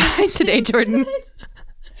boner today, Jordan.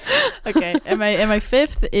 Okay, and my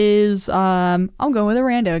fifth is I'm going with a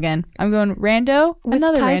rando again. I'm going rando. With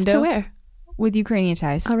another ties rando to where? With Ukrainian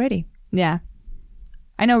ties. Already. Yeah.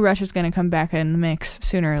 I know Russia's going to come back in the mix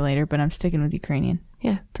sooner or later, but I'm sticking with Ukrainian.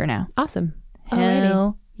 Yeah. For now. Awesome.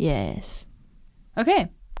 Hell yes. Okay,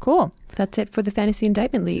 cool. That's it for the Fantasy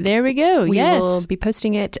Indictment League. There we go. We yes. will be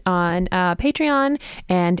posting it on Patreon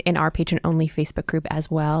and in our patron-only Facebook group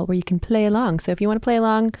as well, where you can play along. So if you want to play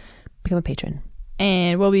along, become a patron.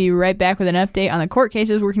 And we'll be right back with an update on the court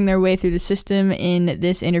cases working their way through the system in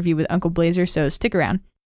this interview with Uncle Blazer, so stick around.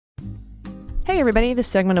 Hey everybody, this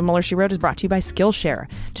segment of Mueller, She Wrote is brought to you by Skillshare.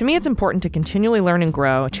 To me, it's important to continually learn and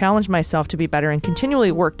grow, challenge myself to be better, and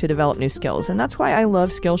continually work to develop new skills. And that's why I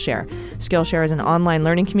love Skillshare. Skillshare is an online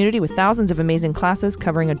learning community with thousands of amazing classes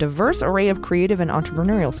covering a diverse array of creative and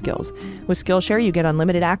entrepreneurial skills. With Skillshare, you get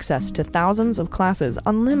unlimited access to thousands of classes.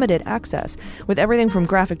 Unlimited access. With everything from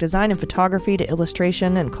graphic design and photography to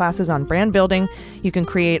illustration and classes on brand building. You can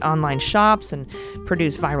create online shops and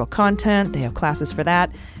produce viral content. They have classes for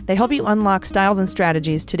that. They help you unlock styles and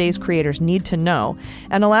strategies today's creators need to know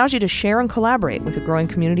and allows you to share and collaborate with a growing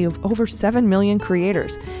community of over 7 million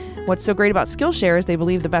creators. What's so great about Skillshare is they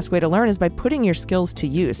believe the best way to learn is by putting your skills to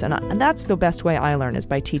use. And that's the best way I learn, is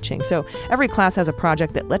by teaching. So every class has a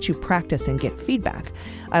project that lets you practice and get feedback.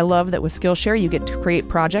 I love that with Skillshare, you get to create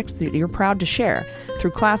projects that you're proud to share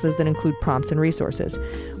through classes that include prompts and resources.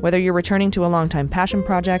 Whether you're returning to a longtime passion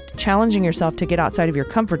project, challenging yourself to get outside of your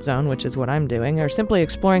comfort zone, which is what I'm doing, or simply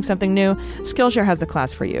exploring something new, Skillshare has the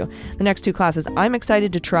class for you. The next 2 classes I'm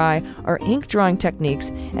excited to try are ink drawing techniques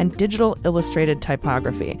and digital illustrated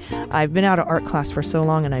typography. I've been out of art class for so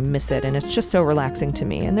long and I miss it, and it's just so relaxing to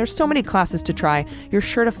me. And there's so many classes to try. You're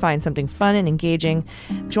sure to find something fun and engaging.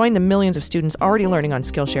 Join the millions of students already learning on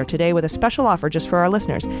Skillshare today with a special offer just for our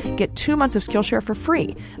listeners. Get 2 months of Skillshare for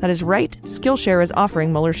free. That is right. Skillshare is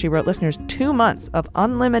offering Mueller, She Wrote listeners 2 months of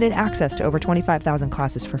unlimited access to over 25,000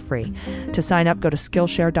 classes for free. To sign up, go to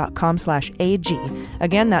Skillshare.com/AG.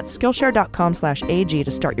 Again, that's Skillshare.com/AG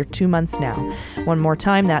to start your 2 months now. One more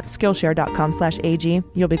time, that's Skillshare.com/AG.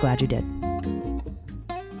 You'll be glad you did.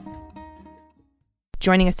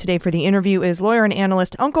 Joining us today for the interview is lawyer and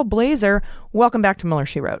analyst Uncle Blazer. Welcome back to Mueller,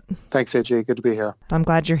 She Wrote. Thanks, AJ. Good to be here. I'm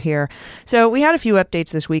glad you're here. So we had a few updates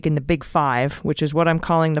this week in the Big Five, which is what I'm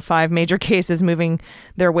calling the 5 major cases moving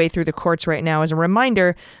their way through the courts right now. As a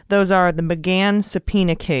reminder, those are the McGahn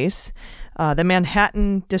subpoena case, the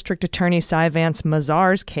Manhattan District Attorney Cy Vance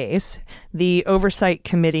Mazars case, the Oversight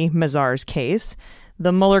Committee Mazars case,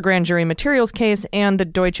 the Mueller Grand Jury Materials case, and the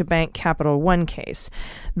Deutsche Bank Capital One case.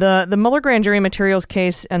 The Mueller Grand Jury Materials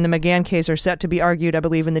case and the McGahn case are set to be argued, I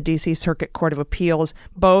believe, in the D.C. Circuit Court of Appeals,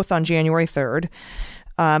 both on January 3rd.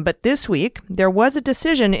 But this week, there was a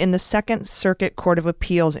decision in the Second Circuit Court of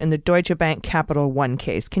Appeals in the Deutsche Bank Capital One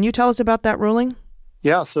case. Can you tell us about that ruling?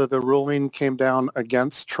 Yeah, so the ruling came down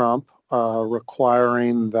against Trump,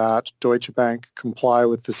 requiring that Deutsche Bank comply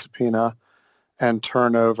with the subpoena and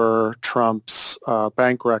turn over Trump's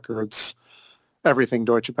bank records, everything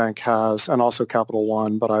Deutsche Bank has, and also Capital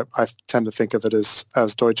One, but I tend to think of it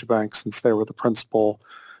as Deutsche Bank since they were the principal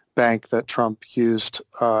bank that Trump used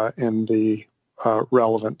in the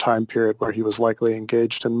relevant time period where he was likely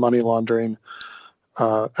engaged in money laundering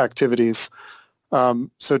activities.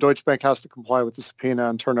 So Deutsche Bank has to comply with the subpoena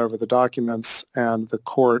and turn over the documents, and the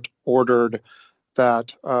court ordered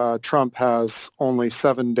that Trump has only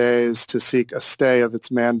 7 days to seek a stay of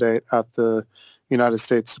its mandate at the United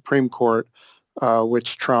States Supreme Court,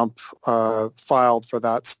 which Trump filed for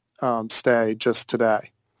that stay just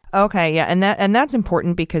today. Okay, yeah, and that's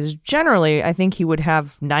important because generally I think he would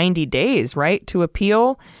have 90 days, right, to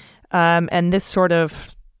appeal, and this sort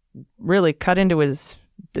of really cut into his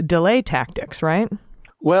delay tactics, right?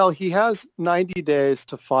 Well, he has 90 days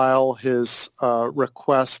to file his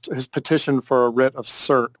request, his petition for a writ of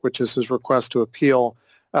cert, which is his request to appeal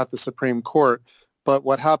at the Supreme Court. But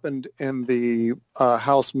what happened in the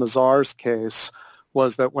House Mazars case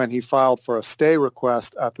was that when he filed for a stay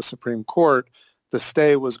request at the Supreme Court, the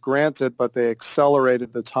stay was granted, but they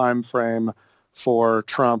accelerated the time frame for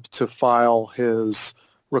Trump to file his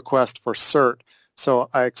request for cert.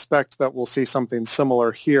 So I expect that we'll see something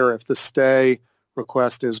similar here. If the stay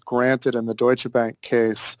request is granted in the Deutsche Bank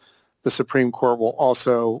case, the Supreme Court will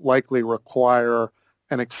also likely require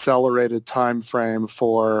an accelerated time frame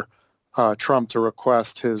for Trump to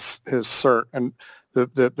request his cert. And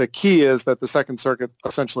the key is that the Second Circuit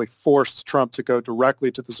essentially forced Trump to go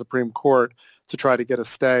directly to the Supreme Court to try to get a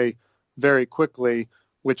stay very quickly,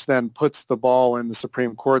 which then puts the ball in the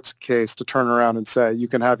Supreme Court's case to turn around and say, you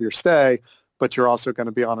can have your stay, but you're also going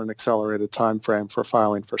to be on an accelerated time frame for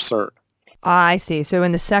filing for cert. I see. So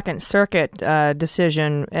in the Second Circuit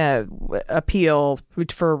decision, appeal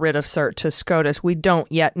for a writ of cert to SCOTUS, we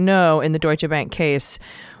don't yet know in the Deutsche Bank case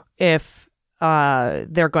if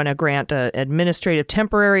they're going to grant an administrative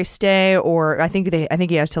temporary stay, or I think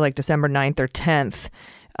he has to like December 9th or 10th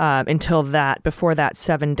before that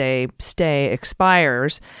 7-day stay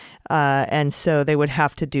expires. And so they would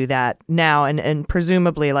have to do that now. And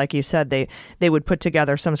presumably, like you said, they would put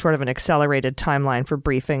together some sort of an accelerated timeline for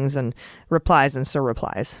briefings and replies and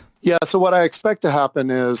surreplies. Yeah, so what I expect to happen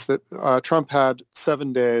is that Trump had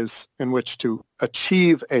 7 days in which to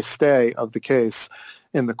achieve a stay of the case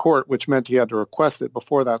in the court, which meant he had to request it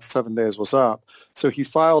before that 7 days was up. So he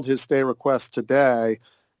filed his stay request today,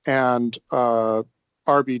 and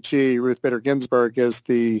RBG, Ruth Bader Ginsburg, is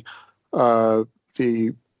the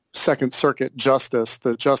Second Circuit justice,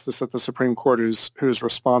 the justice at the Supreme Court who's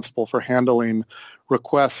responsible for handling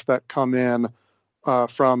requests that come in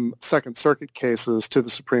from Second Circuit cases to the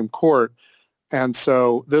Supreme Court. And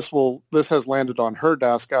so this has landed on her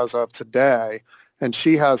desk as of today, and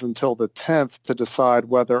she has until the 10th to decide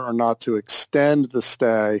whether or not to extend the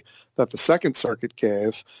stay that the Second Circuit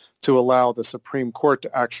gave to allow the Supreme Court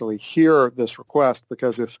to actually hear this request,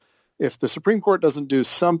 because if the Supreme Court doesn't do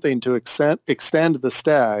something to extend the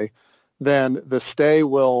stay, then the stay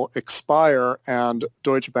will expire and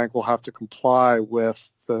Deutsche Bank will have to comply with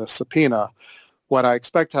the subpoena. What I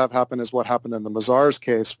expect to have happen is what happened in the Mazars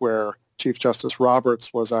case, where Chief Justice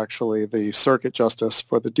Roberts was actually the circuit justice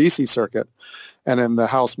for the D.C. Circuit. And in the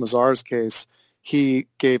House Mazars case, he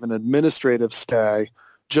gave an administrative stay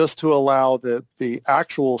just to allow the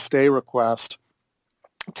actual stay request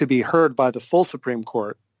to be heard by the full Supreme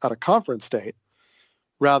Court at a conference date,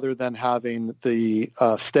 rather than having the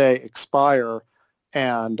stay expire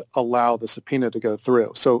and allow the subpoena to go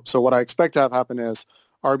through. So what I expect to have happen is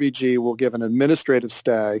RBG will give an administrative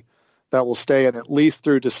stay that will stay at least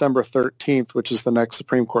through December 13th, which is the next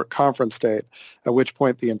Supreme Court conference date, at which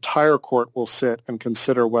point the entire court will sit and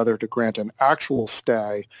consider whether to grant an actual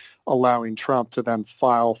stay, allowing Trump to then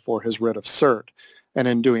file for his writ of cert. And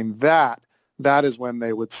in doing that, that is when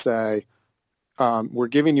they would say, we're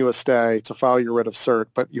giving you a stay to file your writ of cert,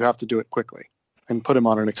 but you have to do it quickly, and put him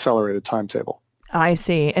on an accelerated timetable. I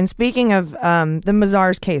see. And speaking of the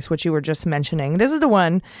Mazars case, which you were just mentioning, this is the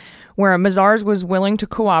one where Mazars was willing to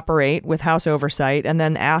cooperate with House Oversight and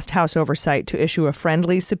then asked House Oversight to issue a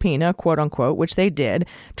friendly subpoena, quote unquote, which they did.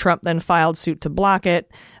 Trump then filed suit to block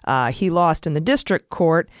it. He lost in the district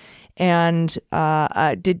court. And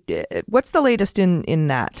what's the latest in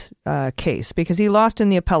that case? Because he lost in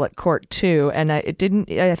the appellate court too, and I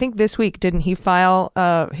think this week didn't he file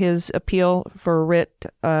his appeal for writ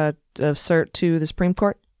of cert to the Supreme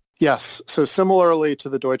Court? Yes. So similarly to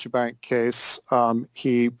the Deutsche Bank case,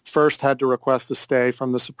 he first had to request a stay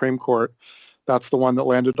from the Supreme Court. That's the one that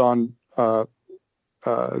landed on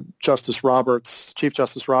Chief Justice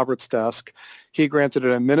Roberts' desk. He granted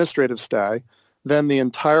an administrative stay. Then the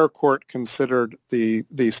entire court considered the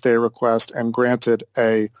stay request and granted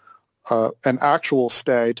an actual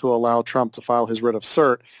stay to allow Trump to file his writ of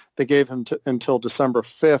cert. They gave him until December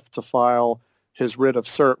 5th to file his writ of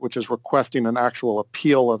cert, which is requesting an actual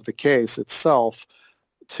appeal of the case itself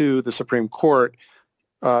to the Supreme Court.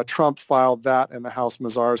 Trump filed that in the House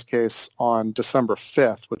Mazars case on December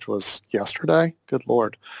 5th, which was yesterday. Good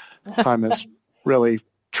Lord. Time is really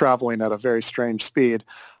traveling at a very strange speed.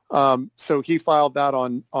 So he filed that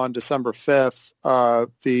on December 5th.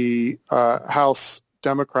 The House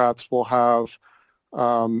Democrats will have,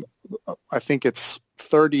 I think it's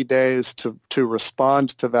 30 days to respond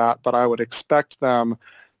to that, but I would expect them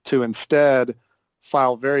to instead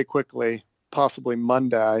file very quickly, possibly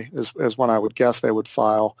Monday is when I would guess they would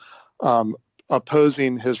file,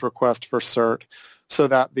 opposing his request for cert, so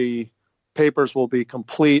that the papers will be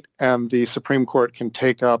complete and the Supreme Court can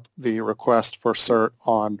take up the request for cert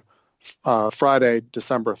on Friday,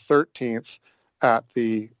 December 13th at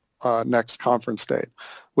the next conference date,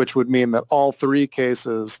 which would mean that all three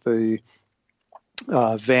cases, the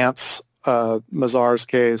Vance Mazars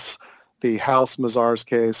case, the House Mazars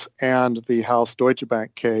case, and the House Deutsche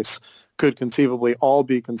Bank case, could conceivably all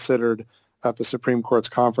be considered at the Supreme Court's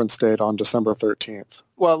conference date on December 13th.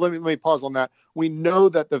 Well, let me pause on that. We know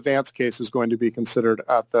that the Vance case is going to be considered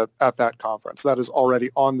at that conference. That is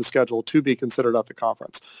already on the schedule to be considered at the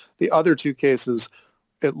conference. The other two cases,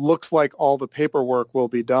 it looks like all the paperwork will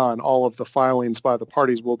be done, all of the filings by the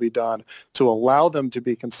parties will be done to allow them to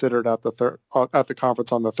be considered at the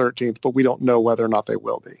conference on the 13th, but we don't know whether or not they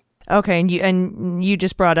will be. Okay, and you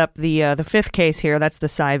just brought up the fifth case here. That's the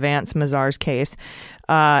Cy Vance Mazars case,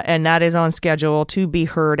 and that is on schedule to be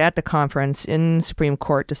heard at the conference in Supreme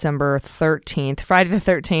Court December 13th, Friday the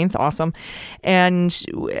 13th. Awesome. And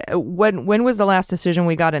when was the last decision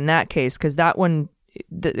we got in that case? Because that one,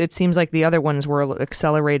 it seems like the other ones were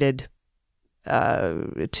accelerated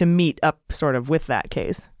to meet up sort of with that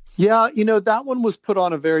case. Yeah, that one was put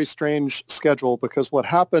on a very strange schedule because what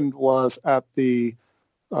happened was at the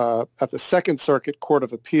Second Circuit Court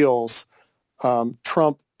of Appeals,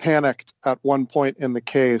 Trump panicked at one point in the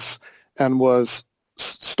case and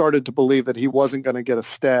started to believe that he wasn't going to get a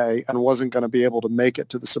stay and wasn't going to be able to make it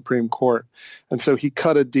to the Supreme Court. And so he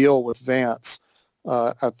cut a deal with Vance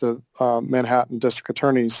at the Manhattan District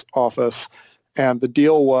Attorney's office. And the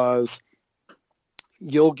deal was,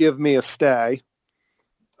 you'll give me a stay,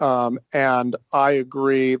 and I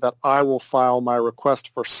agree that I will file my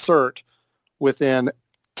request for cert within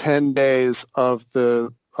 10 days of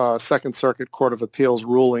the Second Circuit Court of Appeals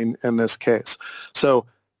ruling in this case. So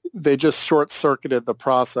they just short-circuited the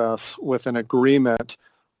process with an agreement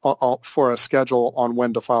for a schedule on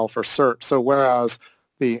when to file for cert. So whereas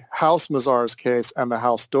the House Mazars case and the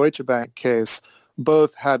House Deutsche Bank case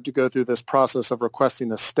both had to go through this process of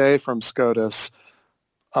requesting a stay from SCOTUS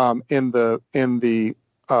in the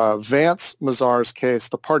Vance Mazar's case,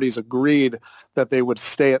 the parties agreed that they would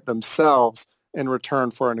stay it themselves in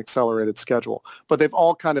return for an accelerated schedule. But they've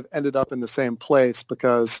all kind of ended up in the same place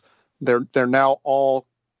because they're now all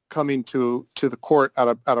coming to the court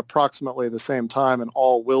at approximately the same time, and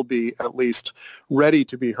all will be at least ready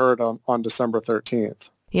to be heard on December 13th.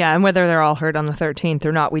 Yeah, and whether they're all heard on the 13th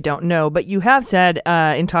or not, we don't know. But you have said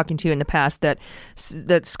in talking to you in the past that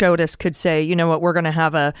SCOTUS could say, you know what, we're going to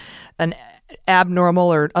have an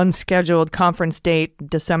abnormal or unscheduled conference date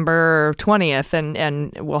December 20th,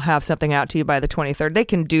 and we'll have something out to you by the 23rd. They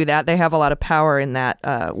can do that. They have a lot of power in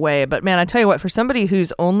that way. But man, I tell you what, for somebody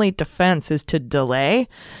whose only defense is to delay,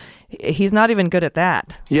 he's not even good at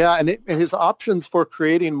that. Yeah, and his options for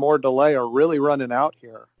creating more delay are really running out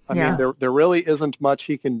here. I mean, there really isn't much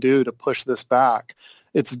he can do to push this back.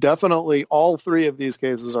 It's definitely, all three of these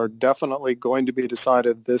cases are definitely going to be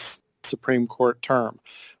decided this Supreme Court term,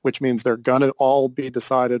 which means they're going to all be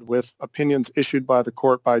decided with opinions issued by the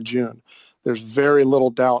court by June. There's very little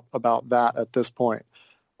doubt about that at this point.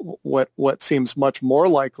 What seems much more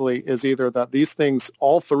likely is either that these things,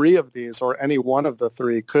 all three of these, or any one of the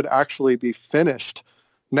three, could actually be finished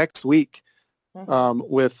next week,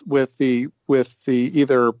 with the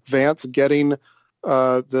either Vance getting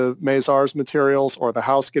the Mazars materials, or the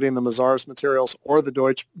House getting the Mazars materials, or the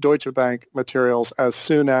Deutsche Bank materials as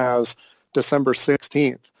soon as December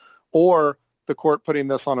 16th, or the court putting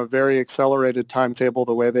this on a very accelerated timetable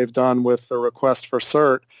the way they've done with the request for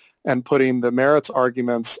cert, and putting the merits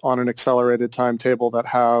arguments on an accelerated timetable that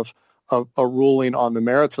have a ruling on the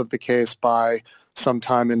merits of the case by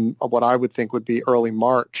sometime in what I would think would be early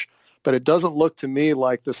March. But it doesn't look to me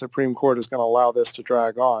like the Supreme Court is going to allow this to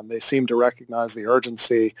drag on. They seem to recognize the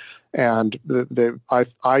urgency, and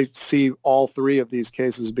I see all three of these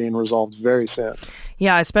cases being resolved very soon.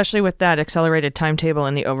 Yeah, especially with that accelerated timetable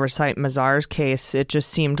in the Oversight Mazars case, it just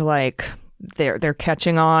seemed like they're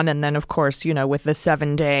catching on. And then, of course, with the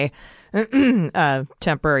 7-day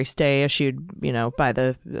temporary stay issued, by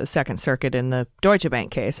the Second Circuit in the Deutsche Bank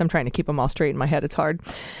case. I'm trying to keep them all straight in my head. It's hard.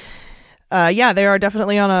 They are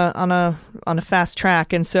definitely on a fast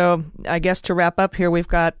track. And so I guess to wrap up here, we've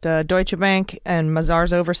got Deutsche Bank and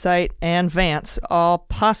Mazars Oversight and Vance all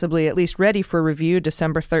possibly at least ready for review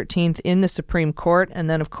December 13th in the Supreme Court. And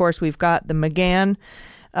then, of course, we've got the McGahn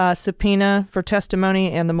subpoena for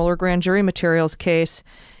testimony and the Mueller grand jury materials case.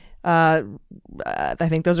 I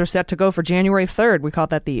think those are set to go for January 3rd. We call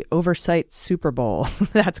that the Oversight Super Bowl.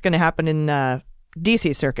 That's going to happen in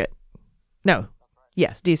D.C. Circuit. No.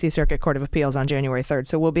 Yes, D.C. Circuit Court of Appeals on January 3rd.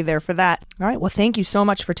 So we'll be there for that. All right. Well, thank you so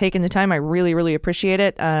much for taking the time. I really, really appreciate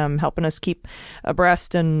it. Helping us keep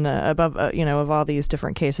abreast and above, of all these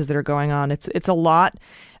different cases that are going on. It's a lot,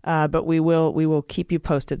 but we will keep you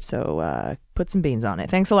posted. So put some beans on it.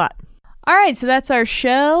 Thanks a lot. All right, so that's our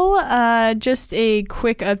show. Just a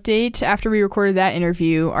quick update. After we recorded that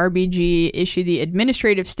interview, RBG issued the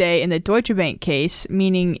administrative stay in the Deutsche Bank case,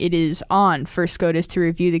 meaning it is on for SCOTUS to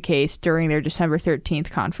review the case during their December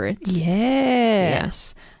 13th conference. Yeah.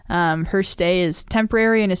 Yes. Her stay is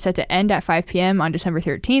temporary and is set to end at 5 p.m. on December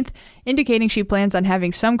 13th, indicating she plans on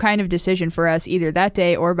having some kind of decision for us either that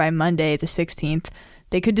day or by Monday, the 16th.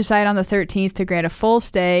 They could decide on the 13th to grant a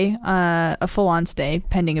full-on stay,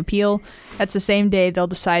 pending appeal. That's the same day they'll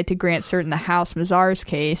decide to grant cert in the House Mazars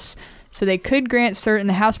case. So they could grant cert in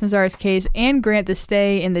the House Mazars case and grant the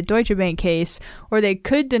stay in the Deutsche Bank case, or they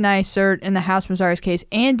could deny cert in the House Mazars case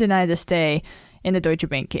and deny the stay in the Deutsche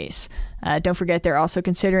Bank case. Don't forget, they're also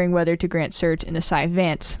considering whether to grant cert in the Cy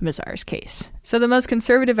Vance Mazars case. So the most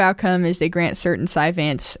conservative outcome is they grant cert in Cy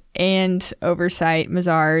Vance and Oversight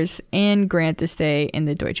Mazars and grant the stay in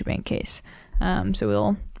the Deutsche Bank case. So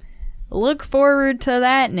we'll look forward to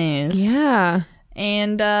that news. Yeah.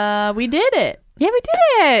 And we did it. Yeah, we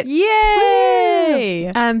did it.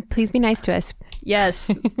 Yay! Please be nice to us.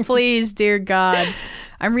 Yes, please, dear God.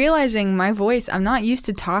 I'm realizing my voice, I'm not used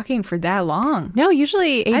to talking for that long. No,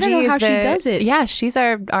 usually AG I don't know how she does it. Yeah, she's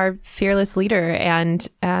our fearless leader and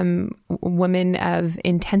woman of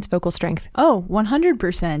intense vocal strength. Oh,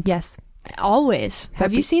 100%. Yes. Always.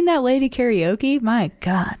 Have you seen that lady karaoke? My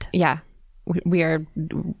God. Yeah. We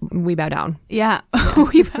bow down. Yeah.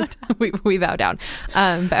 We bow down. we bow down.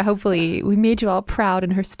 But hopefully we made you all proud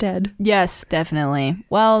in her stead. Yes, definitely.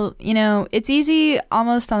 Well, it's easy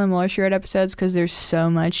almost on the Mueller She Wrote episodes because there's so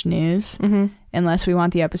much news. Mm-hmm. Unless we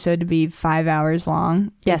want the episode to be 5 hours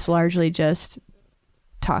long. Yes. It's largely just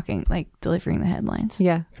talking, like delivering the headlines.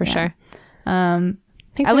 Yeah, for sure.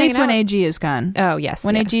 At least when AG is gone. Oh, yes.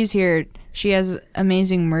 When AG is here, she has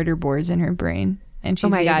amazing murder boards in her brain. And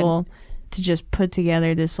she's able to just put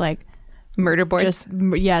together this Murder boards. Just,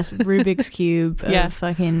 yes, Rubik's Cube of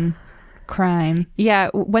fucking crime. Yeah,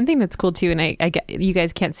 one thing that's cool too, and I get you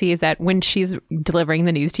guys can't see, is that when she's delivering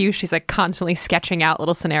the news to you, she's like constantly sketching out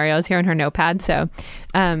little scenarios here in her notepad. So,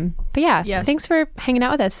 but yeah, thanks for hanging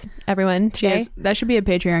out with us, everyone, today. Yes, that should be a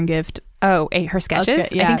Patreon gift. Oh, her sketches?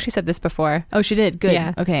 I think she said this before. Oh, she did? Good.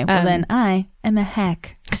 Yeah. Okay, well then I am a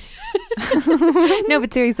hack. No,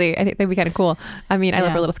 but seriously, I think they'd be kind of cool. I mean, I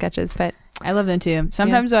love her little sketches, but... I love them too.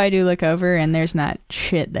 Sometimes though I do look over and there's not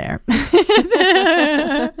shit there.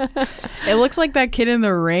 It looks like that kid in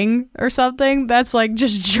The Ring or something that's like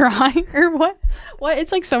just drawing or what?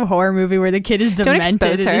 It's like some horror movie where the kid is demented.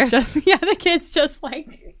 Don't expose her. And it's just, the kid's just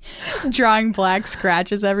like drawing black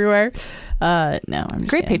scratches everywhere. No, I'm just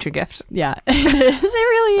great kidding. Patreon gift. Yeah, it is. It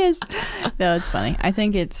really is. No, it's funny. I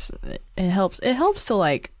think it helps to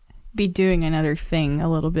like be doing another thing a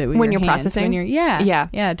little bit with when your you're hands. processing. When you're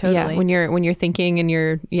totally. When you're thinking and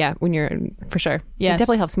when you're for sure. Yes. It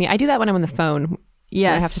definitely helps me. I do that when I'm on the phone.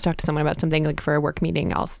 Yes. When I have to talk to someone about something, like for a work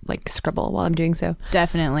meeting, I'll like scribble while I'm doing so.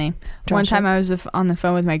 Definitely. One time I was on the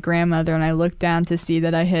phone with my grandmother and I looked down to see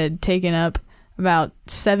that I had taken up about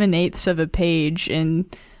 7/8 of a page in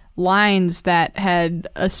lines that had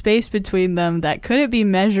a space between them that couldn't be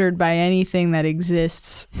measured by anything that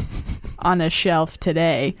exists on a shelf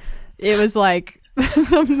today. It was like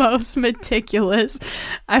the most meticulous.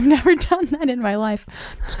 I've never done that in my life.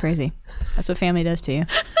 It's crazy. That's what family does to you.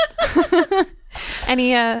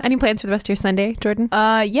 Any plans for the rest of your Sunday, Jordan?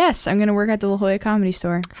 Yes, I'm gonna work at the La Jolla Comedy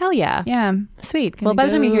Store. Hell yeah. Yeah. Sweet. Well, by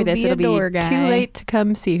the time you hear this, it'll be too late to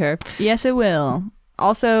come see her. Yes, it will.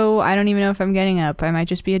 Also, I don't even know if I'm getting up. I might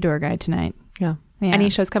just be a door guide tonight. Yeah. Any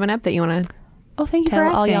shows coming up that you want to thank you for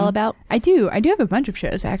asking. all y'all about? I do have a bunch of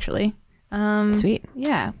shows, actually. Sweet.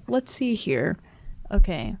 Yeah. Let's see here.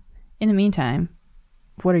 Okay. In the meantime,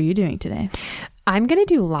 what are you doing today? I'm going to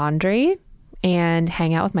do laundry and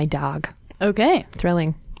hang out with my dog. Okay.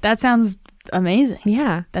 Thrilling. That sounds amazing.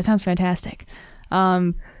 Yeah. That sounds fantastic.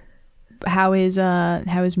 How is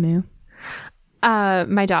Moo?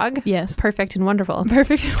 My dog? Yes. Perfect and wonderful.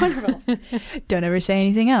 Perfect and wonderful. Don't ever say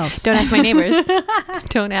anything else. Don't ask my neighbors.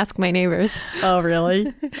 Don't ask my neighbors. Oh,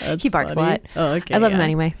 really? He barks funny. a lot. Oh, okay. I love him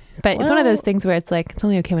anyway. But it's one of those things where it's like, it's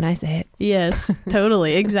only okay when I say it. Yes,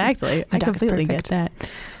 totally. Exactly. I completely get that.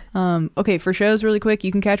 Okay, for shows really quick,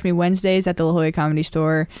 you can catch me Wednesdays at the La Jolla Comedy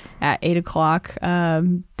Store at 8 o'clock.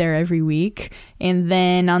 There every week. And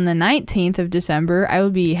then on the 19th of December, I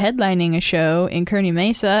will be headlining a show in Kearney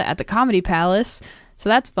Mesa at the Comedy Palace. So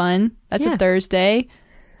that's fun. That's a Thursday.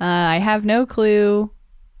 I have no clue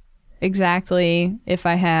exactly if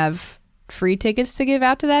I have free tickets to give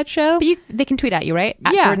out to that show. But they can tweet at you, right?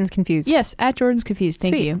 At Jordan's Confused. Yes, at Jordan's Confused.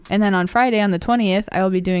 Thank you. And then on Friday, on the 20th, I will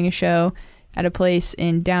be doing a show at a place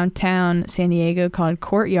in downtown San Diego called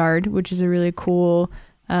Courtyard, which is a really cool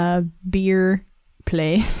beer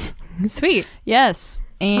place. Sweet. Yes.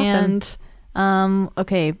 And awesome.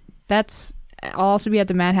 Okay, I'll also be at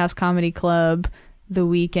the Madhouse Comedy Club the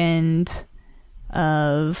weekend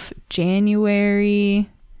of January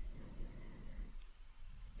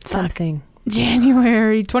something.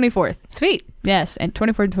 January 24th. Sweet. Yes, and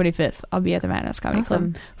 24th and 25th, I'll be at the Madhouse Comedy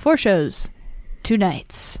Club. 4 shows, 2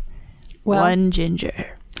 nights, 1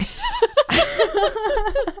 ginger.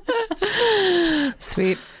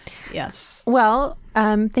 Sweet. Yes. Well,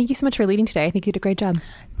 thank you so much for leading today. I think you did a great job.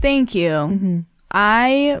 Thank you. Mm-hmm.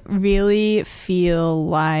 I really feel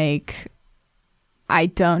like I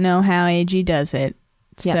don't know how AG does it.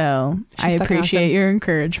 Yep. So I appreciate your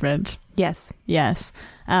encouragement. Yes. Yes.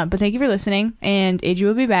 But thank you for listening. And AG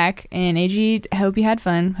will be back. And AG, I hope you had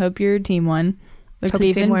fun. Hope your team won. The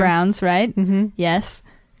Cleveland Browns, right? Mm-hmm. Yes.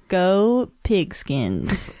 Go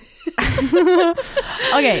Pigskins.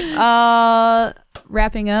 Okay.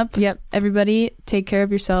 Wrapping up. Yep. Everybody, take care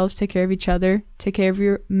of yourselves. Take care of each other. Take care of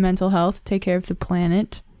your mental health. Take care of the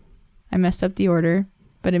planet. I messed up the order,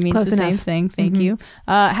 but it means Close the enough. same thing. Thank you.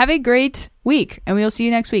 Have a great week, and we will see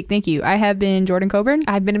you next week. Thank you. I have been Jordan Coburn.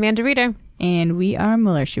 I've been Amanda Reeder. And we are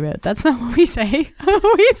Mueller, She Wrote. That's not what we say.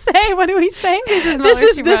 What do we say? This is Mueller,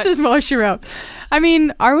 She Wrote. This is Mueller, She Wrote. I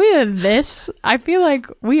mean, are we a this? I feel like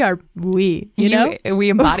we are we. You know? We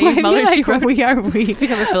embody Mueller, She Wrote. We are we. It's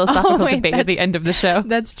become a philosophical debate at the end of the show.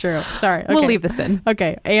 That's true. Sorry. Okay. We'll leave this in.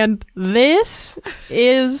 Okay. And this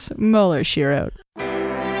is Mueller, She Wrote.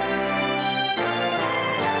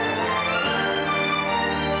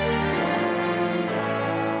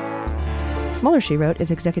 Mueller, She Wrote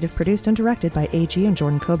is executive produced and directed by AG and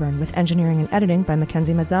Jordan Coburn, with engineering and editing by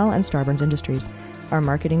Mackenzie Mazzell and Starburns Industries. Our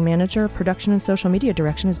marketing manager, production, and social media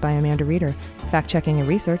direction is by Amanda Reeder. Fact-checking and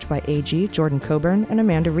research by AG, Jordan Coburn, and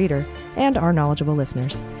Amanda Reeder, and our knowledgeable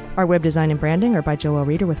listeners. Our web design and branding are by Joel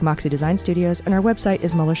Reeder with Moxie Design Studios, and our website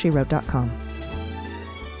is MullerSheWrote.com.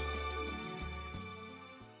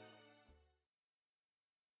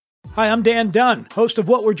 Hi, I'm Dan Dunn, host of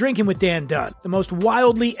What We're Drinking with Dan Dunn, the most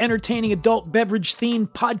wildly entertaining adult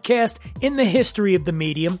beverage-themed podcast in the history of the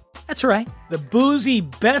medium. That's right, the boozy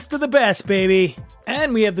best of the best, baby.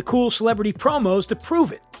 And we have the cool celebrity promos to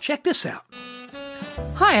prove it. Check this out.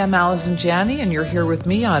 Hi, I'm Allison Janney, and you're here with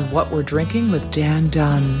me on What We're Drinking with Dan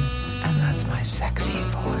Dunn. And that's my sexy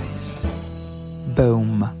voice.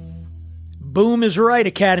 Boom. Boom is right,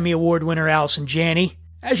 Academy Award winner Allison Janney.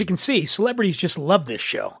 As you can see, celebrities just love this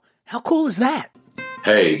show. How cool is that?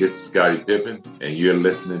 Hey, this is Scottie Pippen, and you're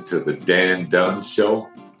listening to The Dan Dunn Show.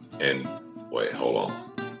 And wait, hold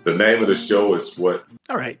on. The name of the show is what?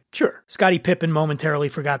 All right, sure. Scottie Pippen momentarily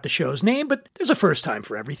forgot the show's name, but there's a first time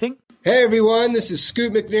for everything. Hey, everyone, this is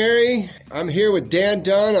Scoot McNairy. I'm here with Dan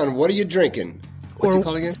Dunn on What Are You Drinking? What's it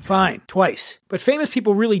called again? Fine, twice. But famous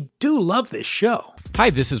people really do love this show. Hi,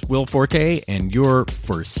 this is Will Forte, and you're,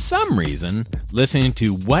 for some reason, listening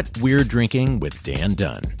to What We're Drinking with Dan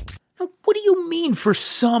Dunn. Now, what do you mean, for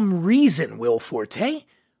some reason, Will Forte?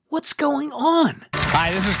 What's going on?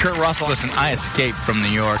 Hi, this is Kurt Russell. Listen, I escaped from New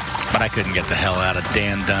York, but I couldn't get the hell out of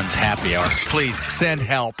Dan Dunn's happy hour. Please, send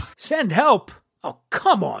help. Send help? Oh,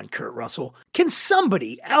 come on, Kurt Russell. Can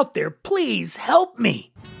somebody out there please help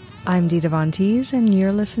me? I'm Dita Von Teese, and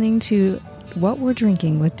you're listening to What We're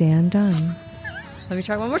Drinking with Dan Dunn. Let me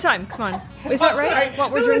try one more time. Come on. Is that right? Sorry.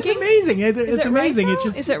 What we're drinking? It's amazing. It's amazing. Right, it's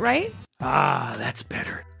just... Is it right? Ah, that's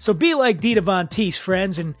better. So be like Dita Von Teese,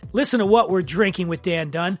 friends, and listen to What We're Drinking with Dan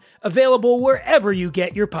Dunn, available wherever you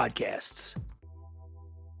get your podcasts.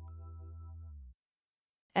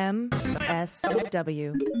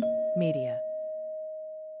 MSW Media.